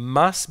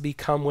must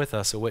become with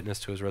us a witness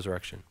to his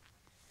resurrection.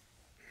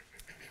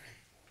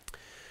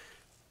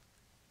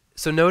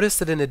 So notice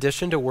that in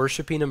addition to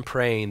worshiping and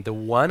praying, the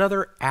one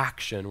other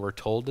action we're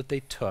told that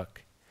they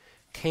took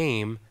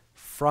came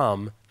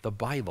from the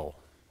Bible.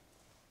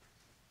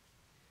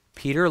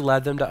 Peter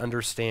led them to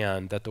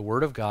understand that the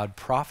Word of God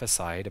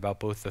prophesied about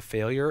both the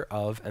failure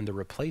of and the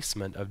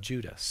replacement of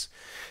Judas.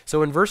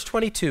 So in verse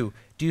 22,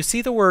 do you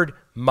see the word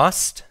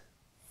must?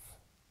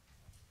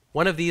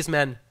 One of these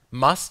men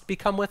must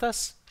become with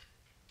us?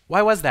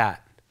 Why was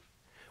that?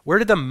 Where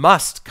did the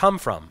must come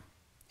from?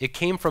 It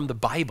came from the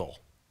Bible.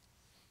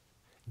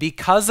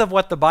 Because of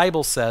what the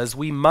Bible says,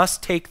 we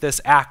must take this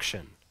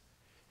action.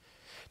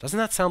 Doesn't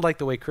that sound like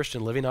the way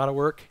Christian living ought to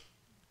work?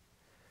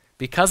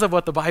 Because of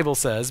what the Bible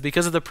says,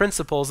 because of the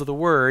principles of the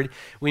Word,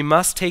 we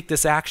must take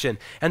this action.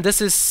 And this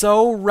is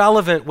so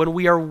relevant when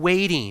we are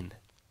waiting.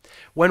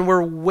 When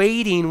we're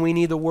waiting, we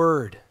need the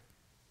Word.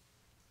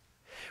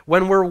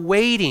 When we're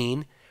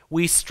waiting,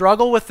 we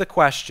struggle with the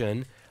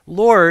question,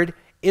 Lord,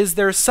 is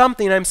there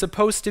something I'm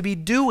supposed to be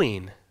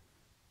doing?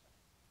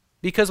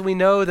 Because we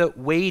know that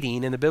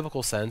waiting in the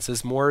biblical sense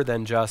is more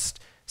than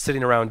just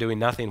sitting around doing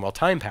nothing while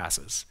time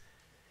passes.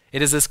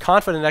 It is this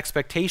confident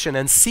expectation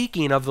and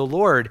seeking of the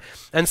Lord.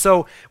 And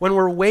so when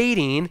we're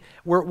waiting,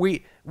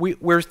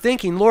 we're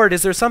thinking, Lord,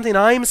 is there something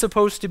I'm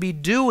supposed to be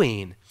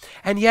doing?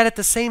 And yet at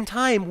the same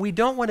time, we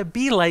don't want to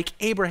be like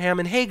Abraham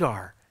and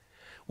Hagar.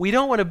 We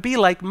don't want to be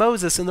like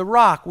Moses and the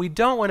rock. We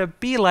don't want to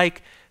be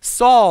like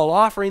Saul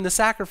offering the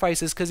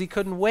sacrifices because he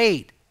couldn't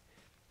wait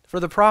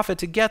for the prophet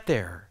to get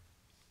there.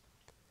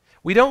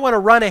 We don't want to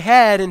run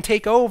ahead and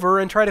take over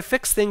and try to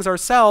fix things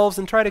ourselves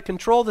and try to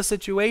control the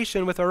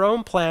situation with our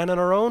own plan and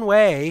our own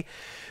way.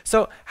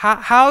 So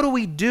how do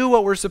we do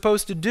what we're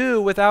supposed to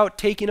do without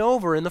taking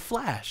over in the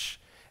flesh?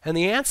 And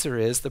the answer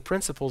is the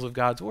principles of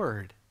God's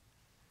Word.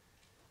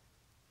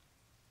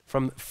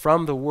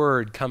 From the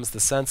Word comes the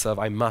sense of,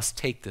 I must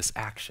take this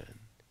action.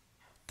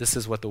 This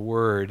is what the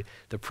Word,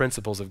 the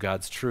principles of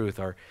God's truth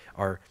are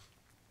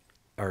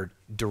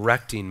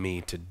directing me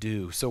to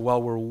do. So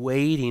while we're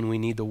waiting, we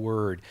need the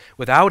Word.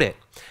 Without it,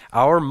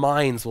 our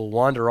minds will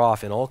wander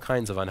off in all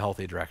kinds of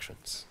unhealthy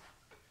directions.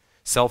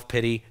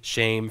 Self-pity,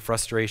 shame,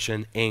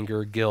 frustration,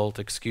 anger, guilt,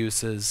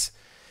 excuses.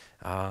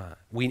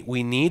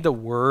 We need the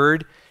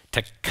Word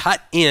to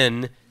cut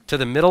in to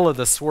the middle of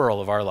the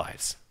swirl of our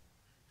lives.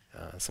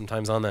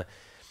 Sometimes on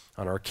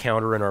our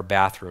counter in our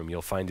bathroom,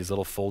 you'll find these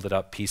little folded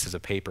up pieces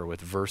of paper with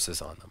verses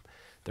on them.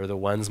 They're the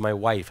ones my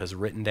wife has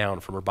written down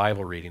from her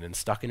Bible reading and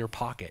stuck in her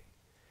pocket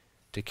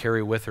to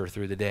carry with her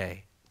through the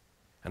day.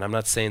 And I'm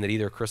not saying that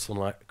either Crystal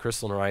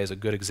nor I is a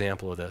good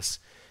example of this,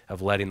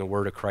 of letting the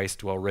Word of Christ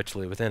dwell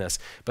richly within us.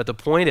 But the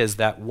point is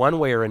that one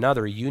way or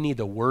another, you need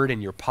the Word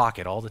in your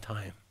pocket all the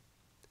time.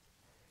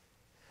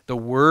 The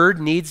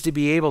Word needs to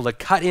be able to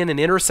cut in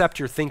and intercept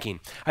your thinking.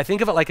 I think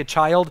of it like a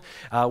child.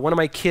 One of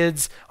my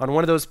kids on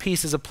one of those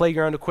pieces of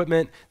playground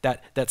equipment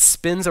that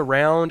spins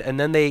around, and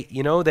then they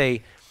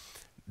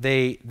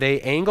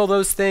angle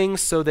those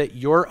things so that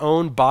your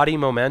own body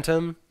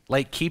momentum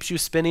like keeps you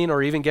spinning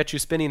or even gets you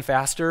spinning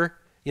faster,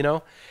 you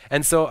know?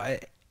 And so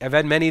I've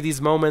had many of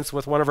these moments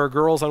with one of our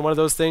girls on one of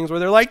those things where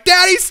they're like,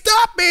 Daddy,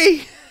 stop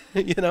me!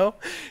 You know?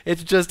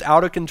 It's just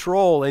out of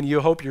control, and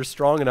you hope you're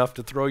strong enough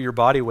to throw your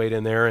body weight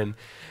in there and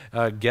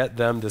get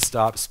them to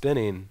stop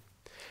spinning.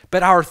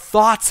 But our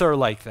thoughts are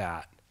like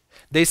that.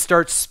 They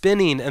start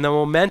spinning, and the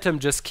momentum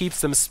just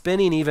keeps them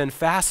spinning even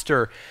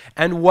faster.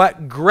 And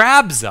what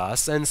grabs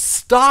us and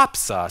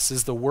stops us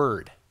is the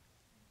Word.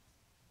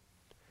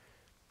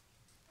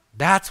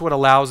 That's what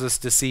allows us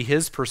to see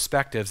His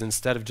perspectives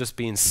instead of just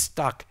being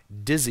stuck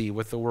dizzy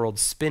with the world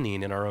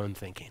spinning in our own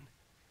thinking.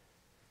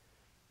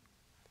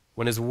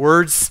 When His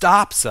Word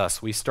stops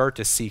us, we start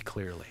to see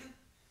clearly.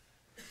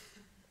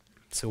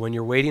 So when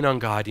you're waiting on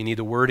God, you need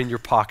the word in your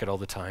pocket all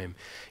the time.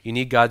 You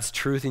need God's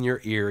truth in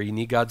your ear. You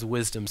need God's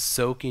wisdom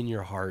soaking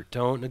your heart.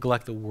 Don't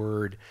neglect the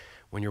word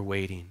when you're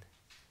waiting.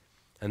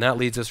 And that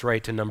leads us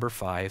right to number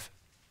 5.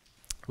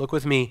 Look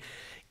with me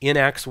in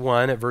Acts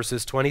 1 at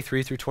verses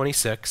 23 through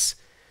 26.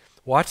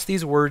 Watch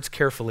these words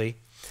carefully.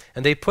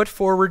 And they put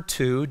forward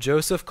 2,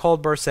 Joseph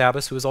called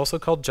Barsabbas, who was also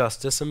called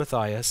Justus, and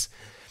Matthias.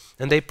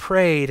 And they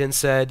prayed and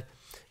said,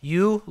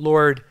 "You,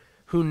 Lord,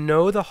 who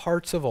know the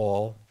hearts of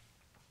all,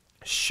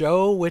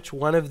 show which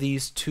one of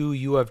these 2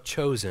 you have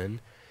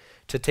chosen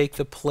to take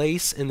the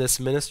place in this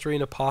ministry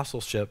and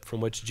apostleship from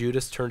which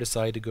Judas turned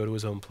aside to go to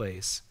his own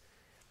place."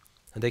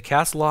 And they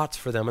cast lots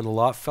for them, and the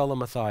lot fell on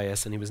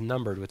Matthias, and he was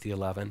numbered with the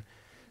 11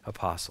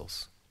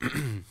 apostles.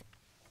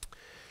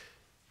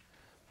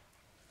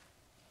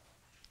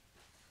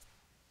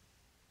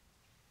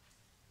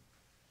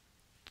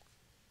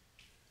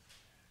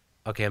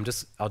 Okay,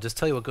 I'll just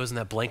tell you what goes in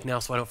that blank now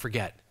so I don't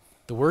forget.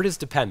 The word is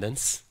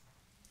dependence.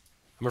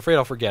 I'm afraid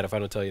I'll forget if I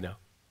don't tell you now.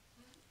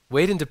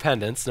 Wait and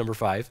dependence, number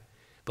 5.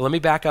 But let me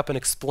back up and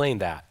explain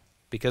that,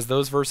 because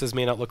those verses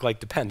may not look like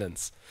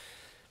dependence.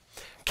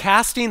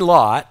 Casting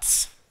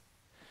lots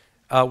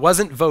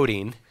wasn't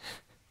voting.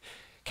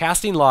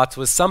 Casting lots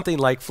was something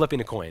like flipping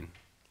a coin.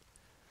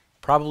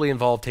 Probably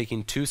involved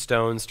taking 2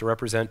 stones to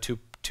represent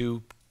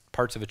two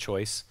parts of a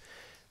choice,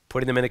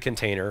 putting them in a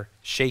container,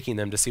 shaking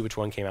them to see which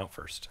one came out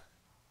first.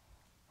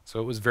 So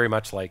it was very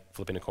much like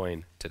flipping a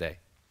coin today.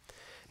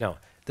 Now,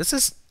 this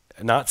is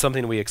not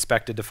something we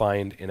expected to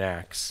find in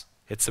Acts.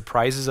 It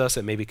surprises us,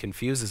 it maybe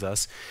confuses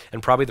us,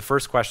 and probably the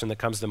first question that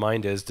comes to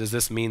mind is, does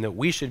this mean that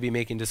we should be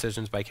making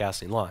decisions by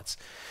casting lots?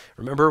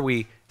 Remember,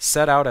 we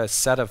set out a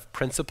set of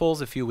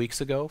principles a few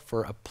weeks ago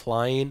for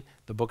applying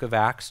the book of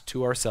Acts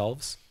to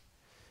ourselves,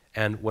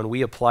 and when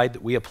we applied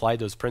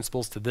those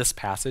principles to this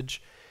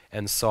passage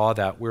and saw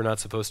that we're not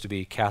supposed to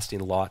be casting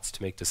lots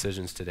to make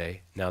decisions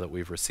today now that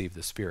we've received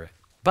the Spirit.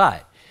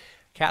 But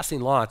casting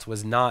lots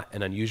was not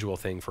an unusual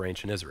thing for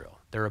ancient Israel.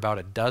 There are about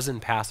a dozen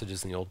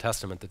passages in the Old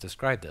Testament that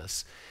describe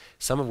this,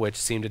 some of which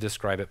seem to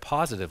describe it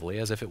positively,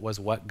 as if it was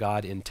what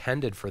God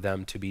intended for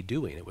them to be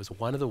doing. It was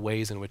one of the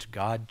ways in which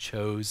God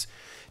chose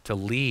to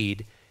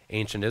lead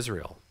ancient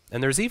Israel.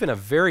 And there's even a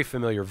very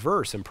familiar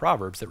verse in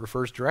Proverbs that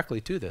refers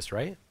directly to this,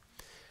 right?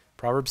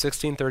 Proverbs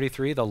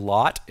 16:33, the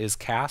lot is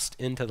cast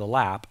into the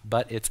lap,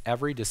 but its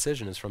every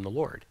decision is from the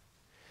Lord.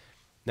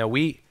 Now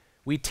we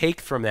take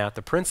from that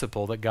the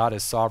principle that God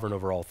is sovereign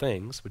over all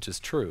things, which is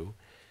true,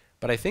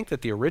 but I think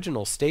that the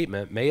original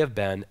statement may have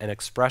been an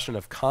expression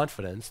of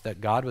confidence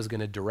that God was going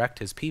to direct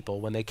his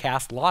people when they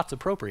cast lots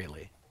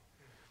appropriately,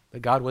 that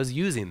God was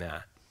using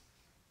that.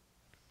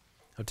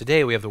 Now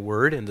today we have the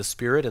Word and the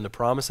Spirit and the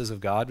promises of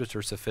God, which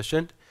are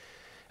sufficient.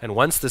 And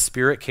once the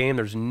Spirit came,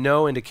 there's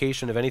no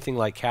indication of anything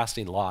like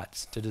casting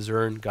lots to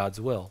discern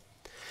God's will.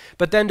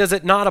 But then does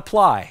it not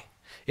apply?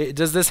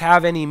 Does this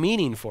have any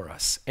meaning for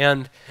us?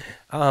 And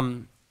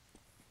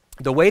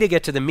the way to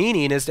get to the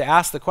meaning is to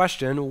ask the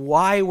question,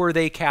 why were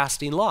they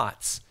casting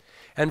lots?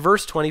 And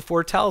verse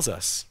 24 tells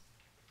us,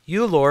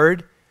 "You,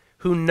 Lord,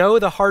 who know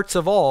the hearts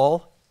of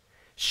all,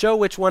 show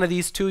which one of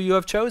these 2 you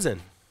have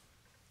chosen."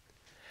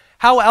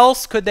 How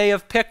else could they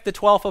have picked the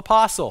 12th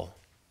apostle?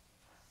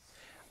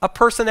 A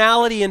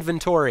personality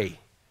inventory.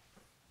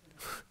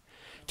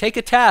 Take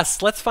a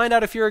test. Let's find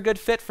out if you're a good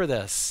fit for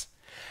this.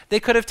 They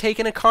could have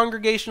taken a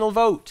congregational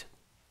vote,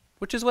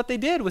 which is what they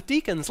did with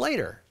deacons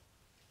later.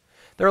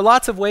 There are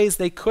lots of ways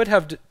they could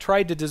have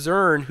tried to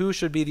discern who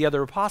should be the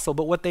other apostle,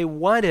 but what they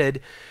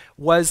wanted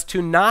was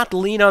to not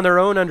lean on their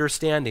own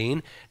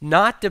understanding,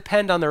 not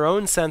depend on their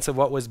own sense of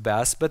what was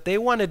best, but they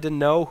wanted to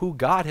know who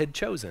God had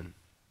chosen.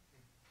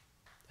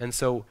 And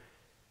so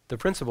the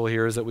principle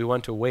here is that we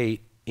want to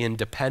wait in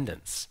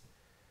dependence.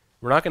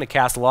 We're not going to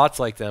cast lots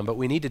like them, but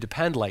we need to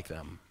depend like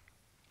them.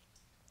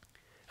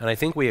 And I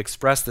think we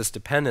express this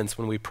dependence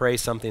when we pray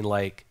something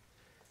like,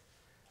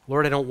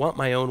 "Lord, I don't want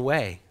my own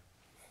way."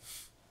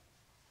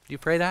 Do you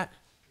pray that?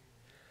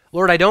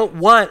 "Lord, I don't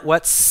want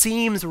what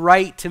seems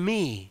right to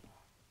me."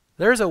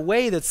 There's a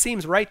way that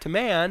seems right to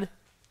man.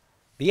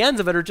 The ends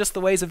of it are just the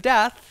ways of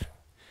death.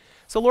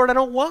 So Lord, I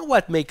don't want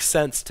what makes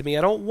sense to me.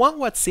 I don't want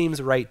what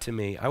seems right to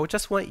me. I would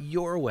just want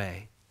your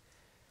way.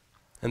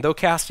 And though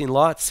casting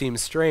lots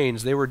seems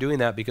strange, they were doing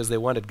that because they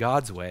wanted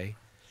God's way,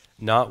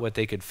 not what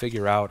they could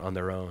figure out on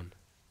their own.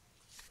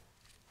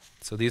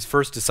 So these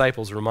first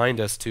disciples remind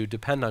us to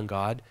depend on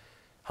God,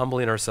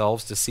 humbling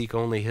ourselves to seek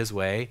only his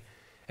way.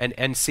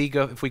 And see,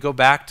 if we go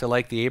back to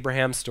like the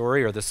Abraham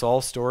story or the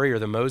Saul story or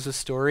the Moses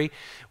story,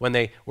 when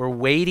they were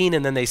waiting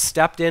and then they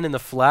stepped in the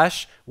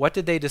flesh, what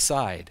did they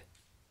decide?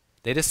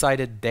 They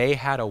decided they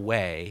had a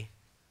way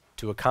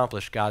to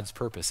accomplish God's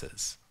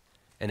purposes,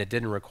 and it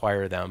didn't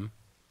require them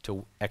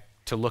to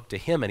look to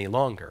him any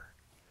longer.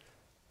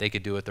 They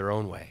could do it their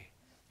own way.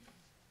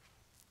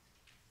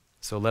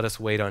 So let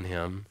us wait on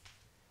him.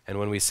 And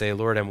when we say,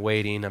 "Lord, I'm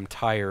waiting, I'm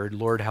tired.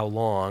 Lord, how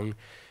long?"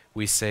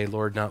 we say,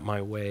 "Lord, not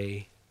my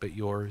way, but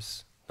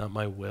yours. Not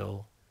my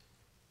will,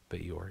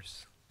 but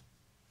yours."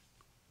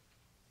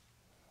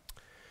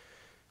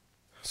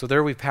 So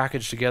there we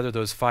packaged together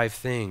those 5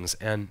 things,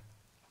 and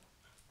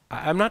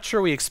I'm not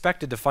sure we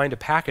expected to find a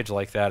package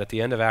like that at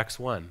the end of Acts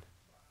 1.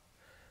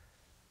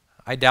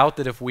 I doubt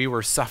that if we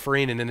were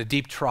suffering and in a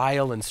deep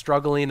trial and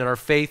struggling and our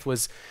faith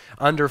was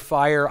under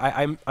fire,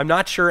 I'm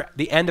not sure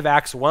the end of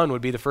Acts 1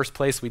 would be the first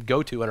place we'd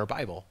go to in our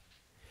Bible.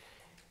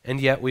 And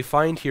yet we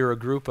find here a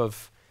group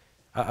of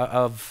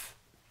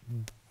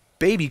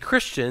baby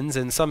Christians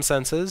in some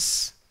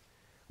senses,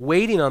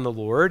 waiting on the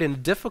Lord in a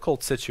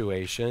difficult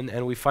situation,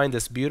 and we find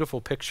this beautiful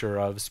picture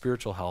of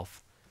spiritual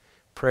health.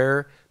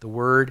 Prayer, the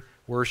Word,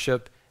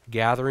 worship,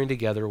 gathering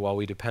together while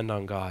we depend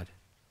on God.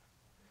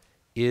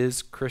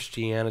 Is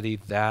Christianity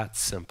that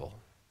simple?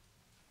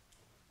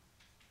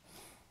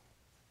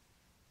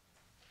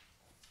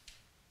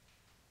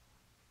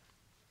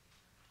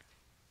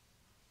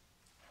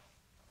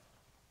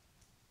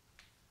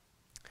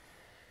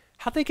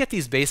 How'd they get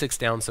these basics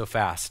down so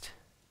fast?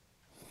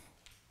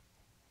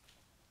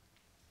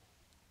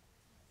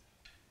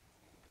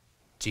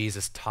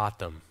 Jesus taught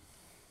them.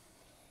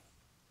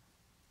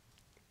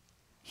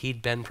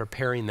 He'd been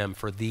preparing them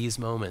for these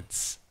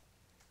moments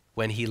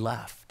when he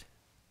left.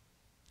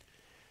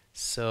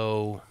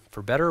 So,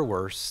 for better or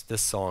worse,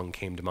 this song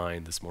came to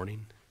mind this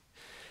morning.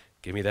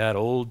 Give me that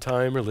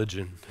old-time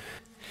religion.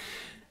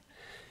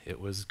 It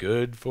was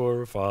good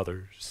for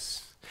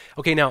fathers.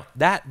 Okay, now,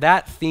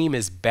 that theme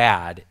is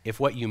bad if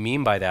what you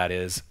mean by that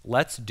is,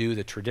 let's do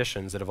the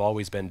traditions that have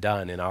always been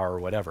done in our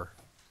whatever,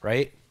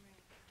 right?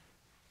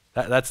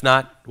 That's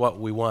not what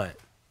we want.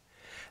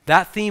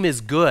 That theme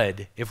is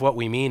good if what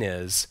we mean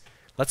is,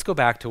 let's go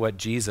back to what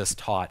Jesus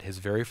taught his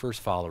very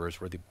first followers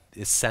were the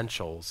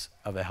essentials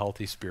of a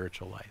healthy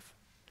spiritual life.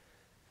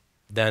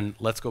 Then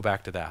let's go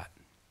back to that.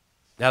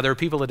 Now, there are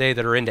people today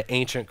that are into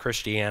ancient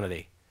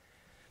Christianity.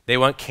 They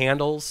want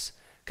candles,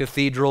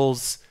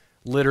 cathedrals,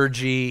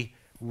 liturgy,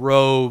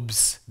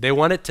 robes. They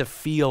want it to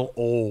feel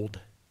old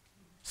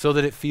so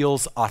that it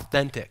feels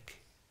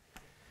authentic.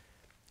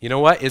 You know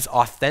what is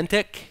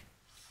authentic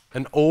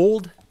and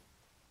old?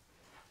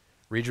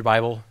 Read your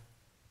Bible,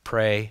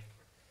 pray,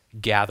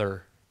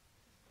 gather,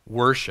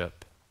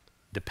 worship,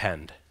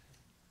 depend.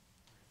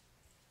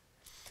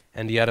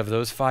 And yet of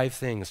those 5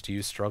 things, do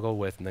you struggle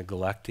with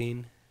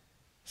neglecting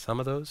some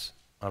of those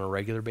on a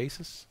regular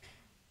basis?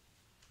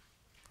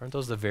 Aren't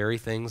those the very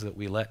things that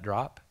we let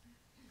drop?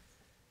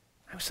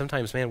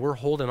 Sometimes, man, we're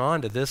holding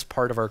on to this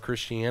part of our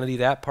Christianity,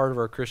 that part of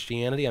our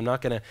Christianity. I'm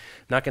not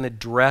gonna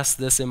dress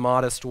this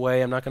immodest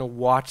way. I'm not gonna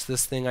watch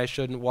this thing I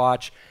shouldn't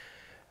watch.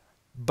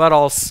 But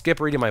I'll skip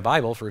reading my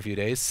Bible for a few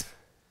days.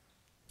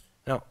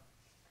 Now,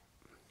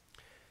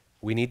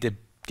 we need to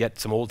get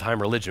some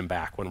old-time religion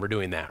back when we're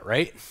doing that,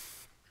 right?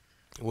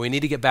 We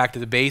need to get back to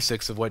the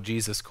basics of what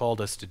Jesus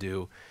called us to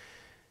do.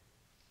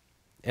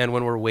 And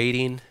when we're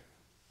waiting,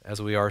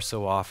 as we are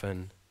so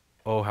often,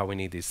 oh, how we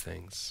need these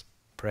things.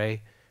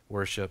 Pray,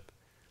 worship,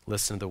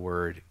 listen to the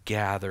Word,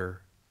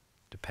 gather,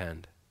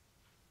 depend.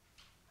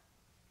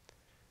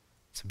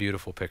 It's a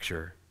beautiful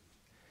picture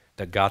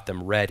that got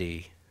them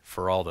ready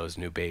for all those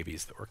new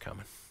babies that were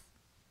coming.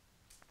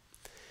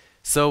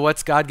 So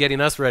what's God getting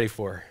us ready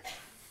for?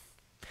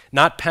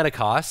 Not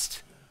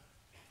Pentecost.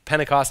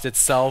 Pentecost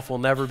itself will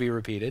never be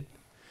repeated.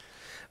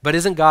 But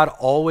isn't God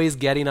always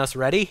getting us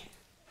ready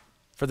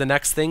for the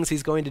next things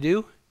he's going to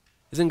do?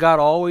 Isn't God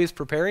always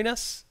preparing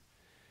us?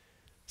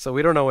 So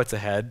we don't know what's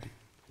ahead.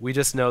 We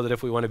just know that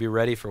if we want to be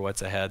ready for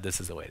what's ahead, this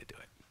is the way to do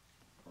it.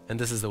 And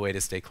this is the way to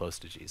stay close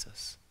to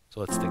Jesus. So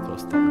let's stay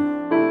close to him.